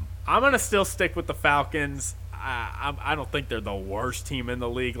 I'm gonna still stick with the Falcons. I don't think they're the worst team in the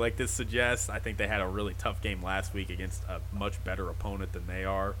league like this suggests. I think they had a really tough game last week against a much better opponent than they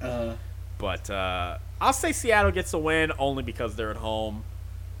are. But I'll say Seattle gets a win only because they're at home.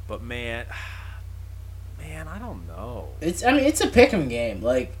 But man, I don't know. It's a pick'em game.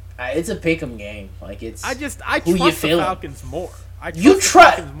 Like it's a pick'em game. Like it's. I trust the Falcons more. You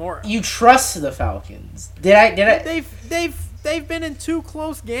trust the Falcons. Did I? They've been in 2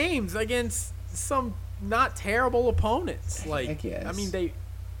 close games against some not terrible opponents. Like I mean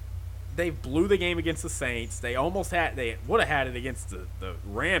they blew the game against the Saints. They would have had it against the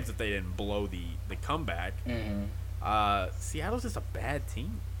Rams if they didn't blow the comeback. Mm-hmm. Seattle's just a bad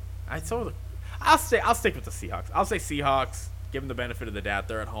team. I'll stick with the Seahawks. I'll say Seahawks. Give them the benefit of the doubt.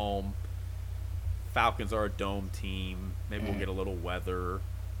 They're at home. Falcons are a dome team. Maybe we'll get a little weather.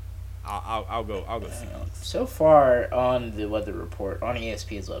 I'll go Seahawks. So far on the weather report on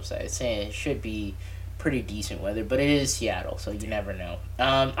ESPN's website, it's saying it should be pretty decent weather, but it is Seattle, so you never know.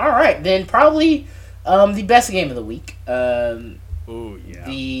 All right, then probably the best game of the week. Ooh, yeah.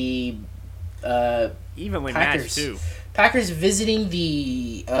 The evenly Packers, matched too. Packers visiting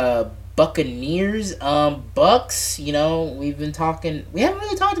the Buccaneers. Bucks. You know, we haven't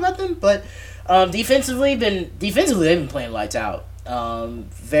really talked about them, but defensively they've been playing lights out.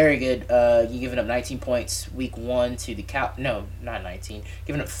 Very good. You giving up 19 points week 1 to the No, not 19.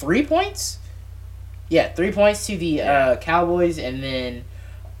 Giving up 3 points. Yeah, 3 points to the Cowboys, and then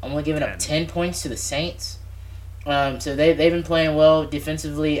only giving up 10 points to the Saints. So they've been playing well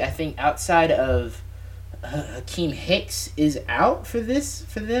defensively. I think outside of Hakeem Hicks is out for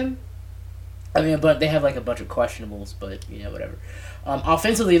them. I mean, but they have like a bunch of questionables, but whatever.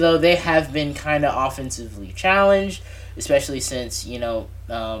 Offensively though, they have been kind of offensively challenged, especially since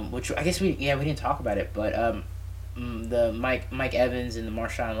which I guess we didn't talk about it, but the Mike Evans and the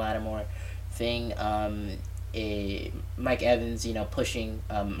Marshawn Lattimore thing. Mike Evans, pushing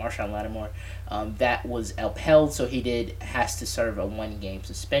Marshawn Lattimore, that was upheld, so he has to serve a 1-game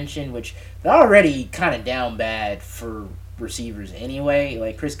suspension, which they're already kind of down bad for receivers anyway.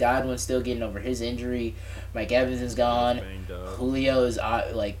 Like Chris Godwin's still getting over his injury. Mike Evans is gone. Julio is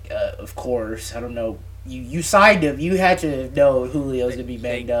of course. I don't know. You signed him. You had to know Julio's gonna be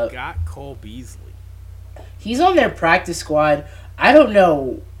banged up. They got Cole Beasley. He's on their practice squad. I don't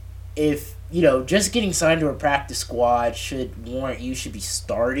know if just getting signed to a practice squad should warrant you should be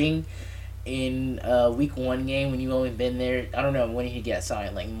starting in a week 1 game when you've only been there. I don't know when he get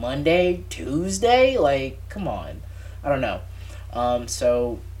signed. Like Monday, Tuesday. Like come on. I don't know.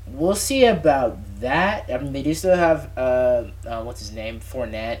 So we'll see about that. I mean, they do still have what's his name,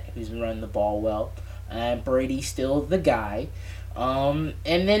 Fournette, who's been running the ball well. Brady's still the guy. And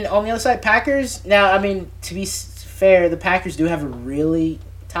then on the other side, Packers. Now, I mean, to be fair, the Packers do have a really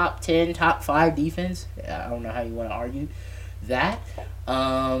top 10, top 5 defense. I don't know how you want to argue that.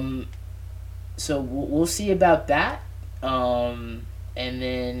 So we'll see about that. And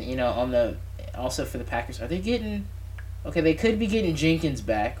then, also for the Packers, are they getting... Okay, they could be getting Jenkins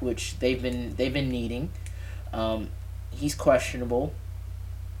back, which they've been needing. He's questionable.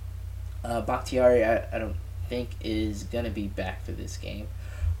 Bakhtiari, I don't think is going to be back for this game.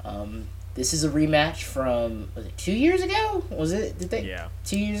 This is a rematch from, was it 2 years ago? Was it? Did they? Yeah.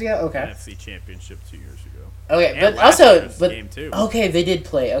 2 years ago? Okay. NFC Championship 2 years ago. Okay, And but also, game too. okay, they did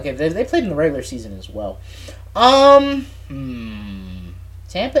play. Okay, they played in the regular season as well.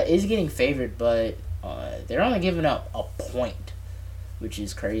 Tampa is getting favored, but they're only giving up a point, which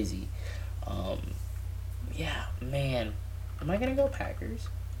is crazy. Yeah, man, am I gonna go Packers?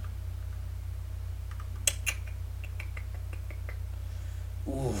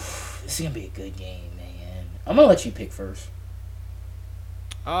 Ooh, this is gonna be a good game, man. I'm gonna let you pick first.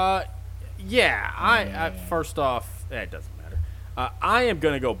 Yeah. I first off, it doesn't matter. I am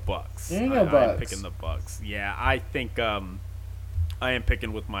gonna go Bucks. You're gonna go Bucks. I'm picking the Bucks. Yeah, I think I am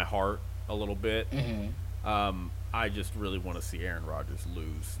picking with my heart a little bit. Mm-hmm. I just really want to see Aaron Rodgers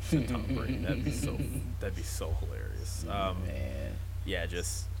lose to Tom Brady. That'd be so hilarious. Man. Yeah,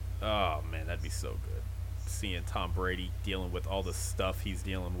 that'd be so good. Seeing Tom Brady dealing with all the stuff he's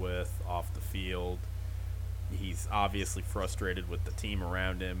dealing with off the field. He's obviously frustrated with the team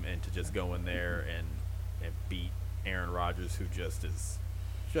around him, and to just go in there and beat Aaron Rodgers, who just is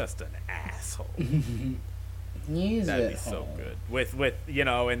just an asshole. That'd be so good. With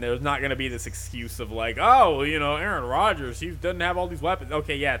and there's not going to be this excuse of like, oh, Aaron Rodgers, he doesn't have all these weapons.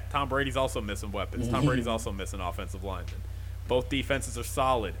 Okay, yeah, Tom Brady's also missing weapons. Tom Brady's also missing offensive linemen. Both defenses are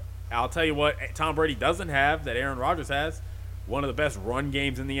solid. I'll tell you what Tom Brady doesn't have that Aaron Rodgers has, one of the best run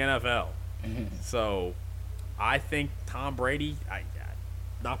games in the NFL. So I think Tom Brady,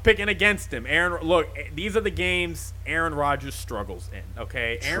 not picking against him. Look, these are the games Aaron Rodgers struggles in,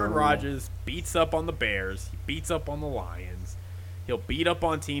 okay? True. Aaron Rodgers beats up on the Bears. He beats up on the Lions. He'll beat up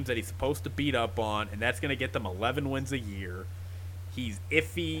on teams that he's supposed to beat up on, and that's going to get them 11 wins a year. He's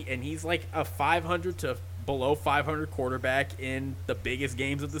iffy, and he's like a 500 to below 500 quarterback in the biggest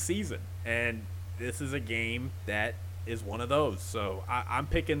games of the season. And this is a game that is one of those. So I'm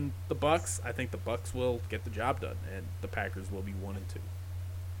picking the Bucks. I think the Bucks will get the job done, and the Packers will be 1-2.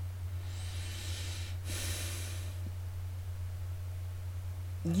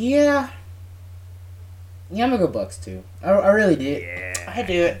 Yeah, I'm gonna go Bucks too. I really did. Yeah, I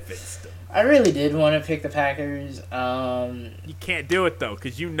do it. I really did want to pick the Packers. You can't do it though,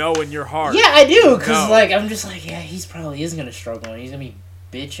 because in your heart. Yeah, I do, because I'm just like, yeah, he's probably isn't gonna struggle. He's gonna be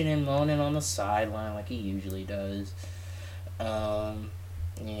bitching and moaning on the sideline like he usually does. Yeah.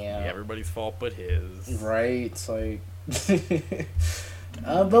 Everybody's fault but his. Right. It's like.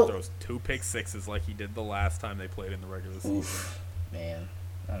 But throws 2 pick sixes like he did the last time they played in the regular season. Oof, man,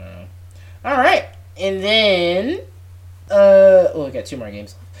 I don't know. All right, and then we got 2 more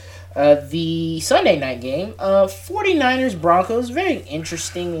games. The Sunday night game, 49ers Broncos, very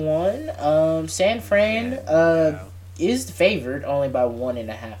interesting one. San Fran is favored only by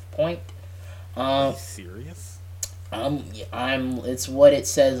 1.5 points. Are you serious? It's what it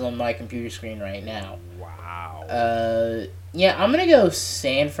says on my computer screen right now. Wow. Yeah, I'm gonna go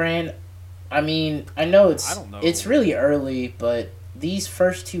San Fran. I mean, I know it's really early, but these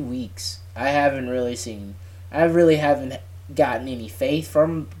first 2 weeks, I really haven't gotten any faith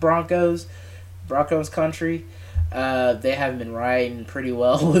from Broncos country. They haven't been riding pretty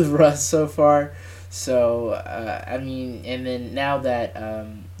well with Russ so far. So, and then now that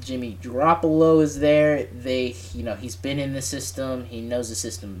Jimmy Garoppolo is there, he's been in the system. He knows the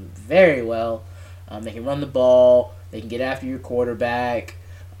system very well. They can run the ball. They can get after your quarterback.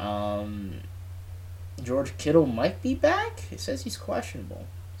 George Kittle might be back. It says he's questionable.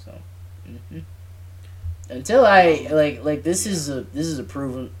 So, until this is a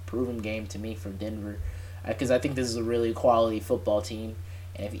proven game to me for Denver, because I think this is a really quality football team.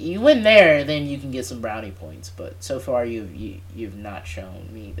 And if you win there, then you can get some brownie points. But so far, you've not shown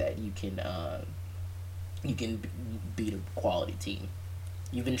me that you can beat a quality team.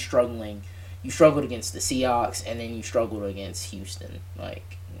 You've been struggling. You struggled against the Seahawks, and then you struggled against Houston.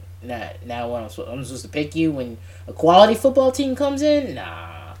 Now when I'm supposed to pick you when a quality football team comes in?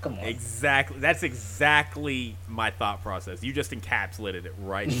 Nah, come on. Exactly. That's exactly my thought process. You just encapsulated it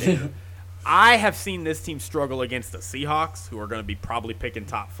right there. I have seen this team struggle against the Seahawks, who are going to be probably picking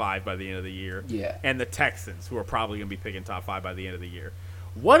top 5 by the end of the year. Yeah. And the Texans, who are probably going to be picking top 5 by the end of the year.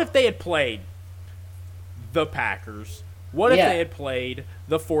 What if they had played the Packers? What if they had played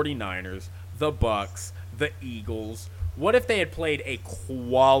the 49ers, the Bucks, the Eagles. What if they had played a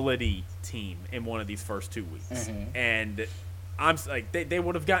quality team in one of these first 2 weeks? Mm-hmm. And I'm like, they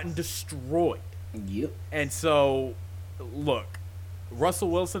would have gotten destroyed. Yep. And so, look, Russell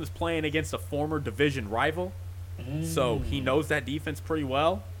Wilson is playing against a former division rival, so he knows that defense pretty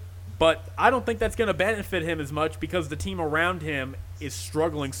well. But I don't think that's going to benefit him as much because the team around him is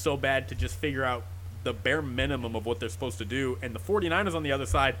struggling so bad to just figure out the bare minimum of what they're supposed to do. And the 49ers on the other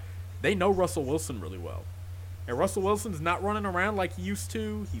side, they know Russell Wilson really well. And Russell Wilson's not running around like he used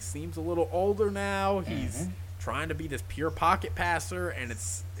to. He seems a little older now. He's trying to be this pure pocket passer, and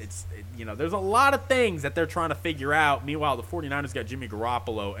it's there's a lot of things that they're trying to figure out. Meanwhile, the 49ers got Jimmy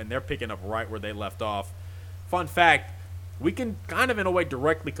Garoppolo, and they're picking up right where they left off. Fun fact, we can kind of, in a way,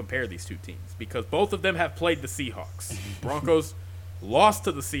 directly compare these two teams because both of them have played the Seahawks. Broncos lost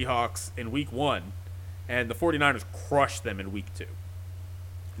to the Seahawks in Week 1, and the 49ers crushed them in Week 2.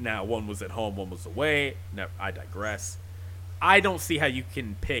 Now, one was at home, one was away. Now, I digress. I don't see how you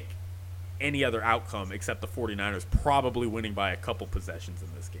can pick any other outcome except the 49ers probably winning by a couple possessions in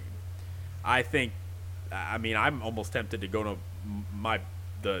this game. I'm almost tempted to go to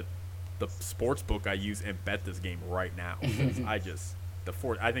the sports book I use and bet this game right now. I think the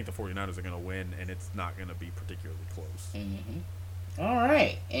 49ers are going to win, and it's not going to be particularly close. Mm-hmm. All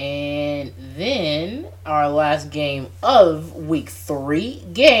right, and then our last game of Week 3,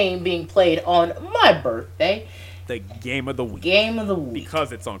 game being played on my birthday. The game of the week. Game of the week.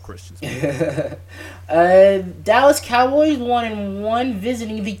 Because it's on Christian's birthday. Dallas Cowboys 1-1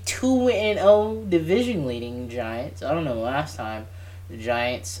 visiting the 2-0 division-leading Giants. I don't know the last time the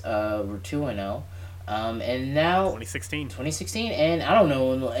Giants were 2-0. And now 2016, and I don't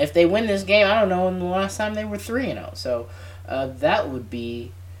know if they win this game. I don't know when the last time they were 3-0. So that would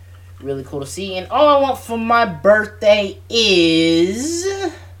be really cool to see. And all I want for my birthday is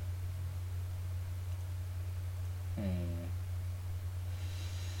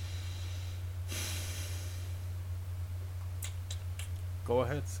Go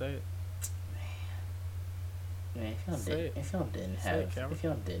ahead, say it. Man, if y'all didn't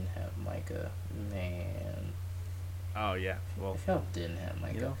have Micah, man. Oh yeah, well. If y'all didn't have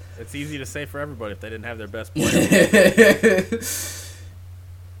Micah, it's easy to say for everybody if they didn't have their best player.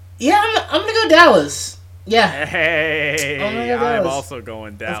 Yeah, I'm gonna go Dallas. Yeah. Hey, I'm also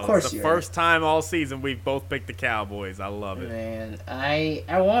going Dallas. Of course, the first time all season we've both picked the Cowboys. I love it. Man, I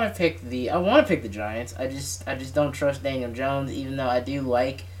want to pick the Giants. I just don't trust Daniel Jones, even though I do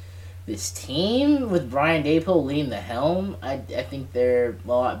like this team with Brian Daboll leading the helm. I think they're a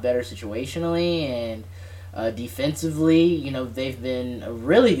lot better situationally and defensively. They've been a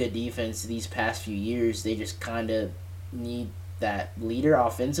really good defense these past few years. They just kind of need that leader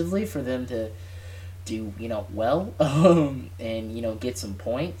offensively for them to do well and get some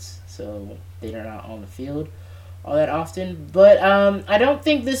points, so they're not on the field all that often. But I don't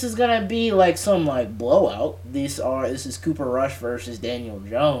think this is gonna be like some blowout. This is Cooper Rush versus Daniel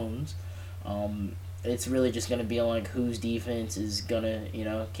Jones. It's really just gonna be on whose defense is gonna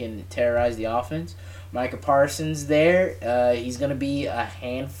can terrorize the offense. Micah Parsons there, he's gonna be a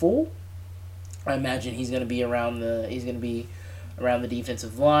handful. I imagine he's gonna be around the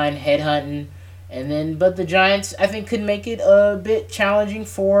defensive line, headhunting. But the Giants, I think, could make it a bit challenging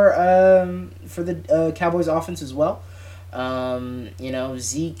for the Cowboys offense as well.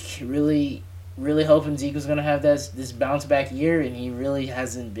 Zeke, really hoping Zeke was going to have this bounce back year, and he really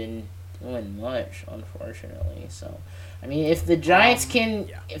hasn't been doing much, unfortunately. So, if the Giants can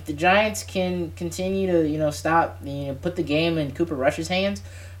continue to stop put the game in Cooper Rush's hands,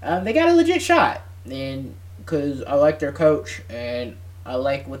 they got a legit shot. And because I like their coach and I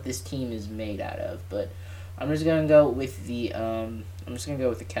like what this team is made out of, but I'm just gonna go with the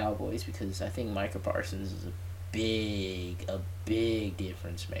Cowboys because I think Micah Parsons is a big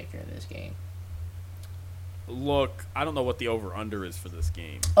difference maker in this game. Look, I don't know what the over/under is for this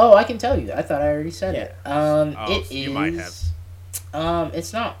game. Oh, I can tell you. I thought I already said it. It you might have.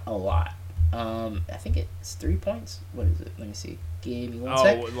 It's not a lot. I think it's 3 points. What is it? Let me see. Give me one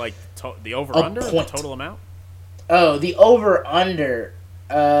sec. The over/under, the total amount. Oh, the over/under,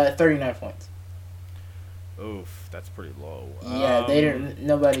 39 points. Oof, that's pretty low. Yeah,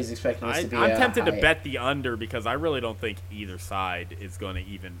 nobody's expecting this to be. I'm tempted to bet the under because I really don't think either side is going to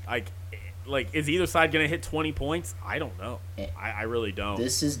even is either side going to hit 20 points? I don't know. I really don't.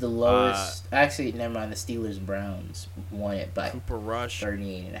 This is the lowest. Actually, never mind. The Steelers and Browns won it by Cooper Rush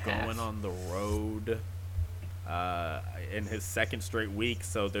 38.5. Going on the road. In his second straight week,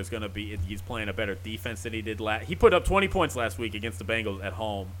 so he's playing a better defense than he did last. He put up 20 points last week against the Bengals at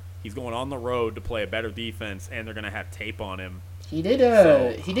home. He's going on the road to play a better defense, and they're going to have tape on him. He did.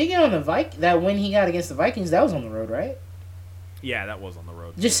 He did get on the that win he got against the Vikings. That was on the road, right? Yeah, that was on the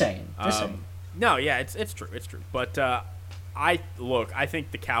road. Just saying. Saying. No, yeah, it's true. It's true. But I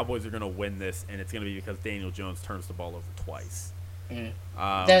think the Cowboys are going to win this, and it's going to be because Daniel Jones turns the ball over twice.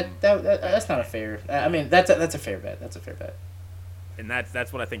 That's not a fair. I mean, that's a fair bet. That's a fair bet. And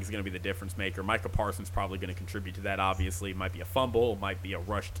that's what I think is going to be the difference maker. Micah Parsons probably going to contribute to that. Obviously, it might be a fumble, it might be a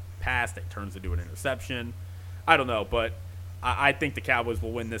rushed pass that turns into an interception. I don't know, but I think the Cowboys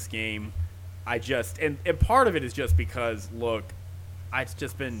will win this game. And part of it is just because, look, it's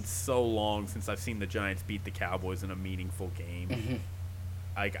just been so long since I've seen the Giants beat the Cowboys in a meaningful game. Mm-hmm.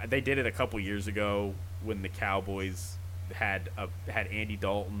 Like they did it a couple years ago when the Cowboys had Andy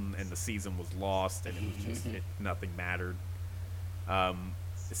Dalton and the season was lost and it was just nothing mattered.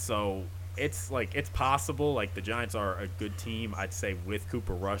 So it's possible. Like the Giants are a good team. I'd say with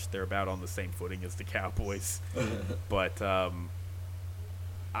Cooper Rush, they're about on the same footing as the Cowboys. But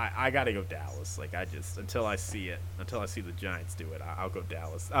I got to go Dallas. Like until I see the Giants do it, I'll go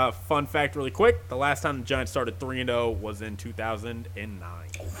Dallas. Fun fact, really quick: the last time the Giants started 3-0 was in 2009.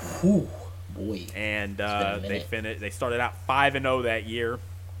 Ooh, boy! And they started out 5-0 that year,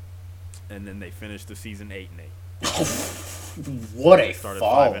 and then they finished the season 8-8. What a started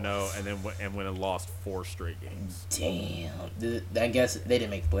fall! 5-0 and then went and lost 4 straight games. Damn! I guess they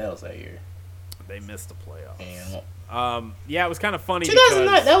didn't make the playoffs that year. They missed the playoffs. Damn. Yeah, it was kind of funny.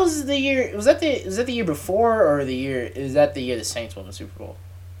 2009. That was the year. Was that the year before or the year? Is that the year the Saints won the Super Bowl?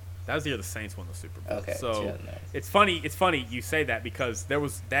 That was the year the Saints won the Super Bowl. Okay. So 2009. it's funny you say that because there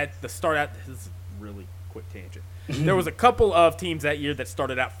was the start out. This is a really quick tangent. There was a couple of teams that year that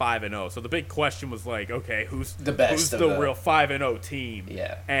started out 5-0. So the big question was like, okay, who's the best? Who's the real 5-0 team?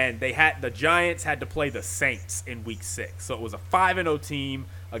 Yeah. And the Giants had to play the Saints in Week 6, so it was a 5-0 team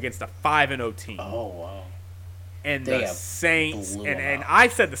against a 5-0 team. Oh wow. And the Saints and I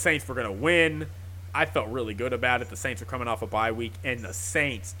said the Saints were gonna win. I felt really good about it. The Saints were coming off a bye week, and the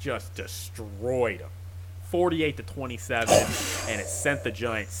Saints just destroyed them, 48-27, and it sent the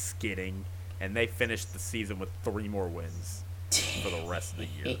Giants skidding. And they finished the season with 3 more wins for the rest of the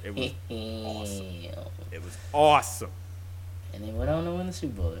year. It was awesome. It was awesome. And they went on to win the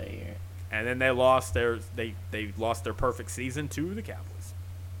Super Bowl that year. And then they lost their perfect season to the Cowboys.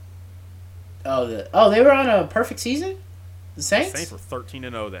 They were on a perfect season? The Saints? The Saints were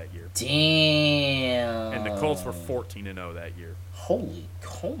 13-0 that year. Damn. And the Colts were 14-0 that year.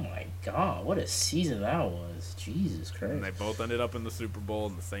 Oh my God, what a season that was. Jesus Christ. And they both ended up in the Super Bowl,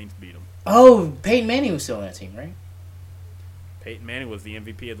 and the Saints beat them. Oh, Peyton Manning was still on that team, right? Peyton Manning was the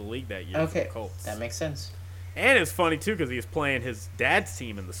MVP of the league that year for the Colts. That makes sense. And it's funny, too, because he was playing his dad's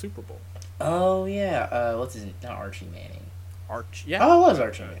team in the Super Bowl. Oh, yeah. What's his name? Not Archie Manning. Yeah. Oh, it was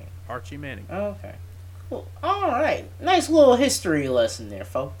Archie Manning. Archie Manning. Oh, okay. Cool. All right. Nice little history lesson there,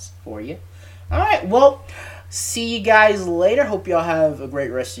 folks, for you. All right. Well, see you guys later. Hope y'all have a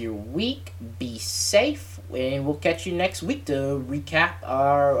great rest of your week. Be safe. And we'll catch you next week to recap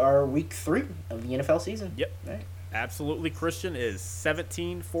our week 3 of the NFL season. Yep. All right. Absolutely. Christian is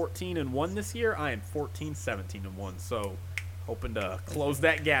 17-14-1 this year. I am 14-17-1. So, hoping to close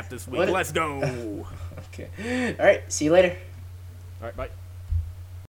that gap this week. Let's go. Okay. All right. See you later. All right. Bye.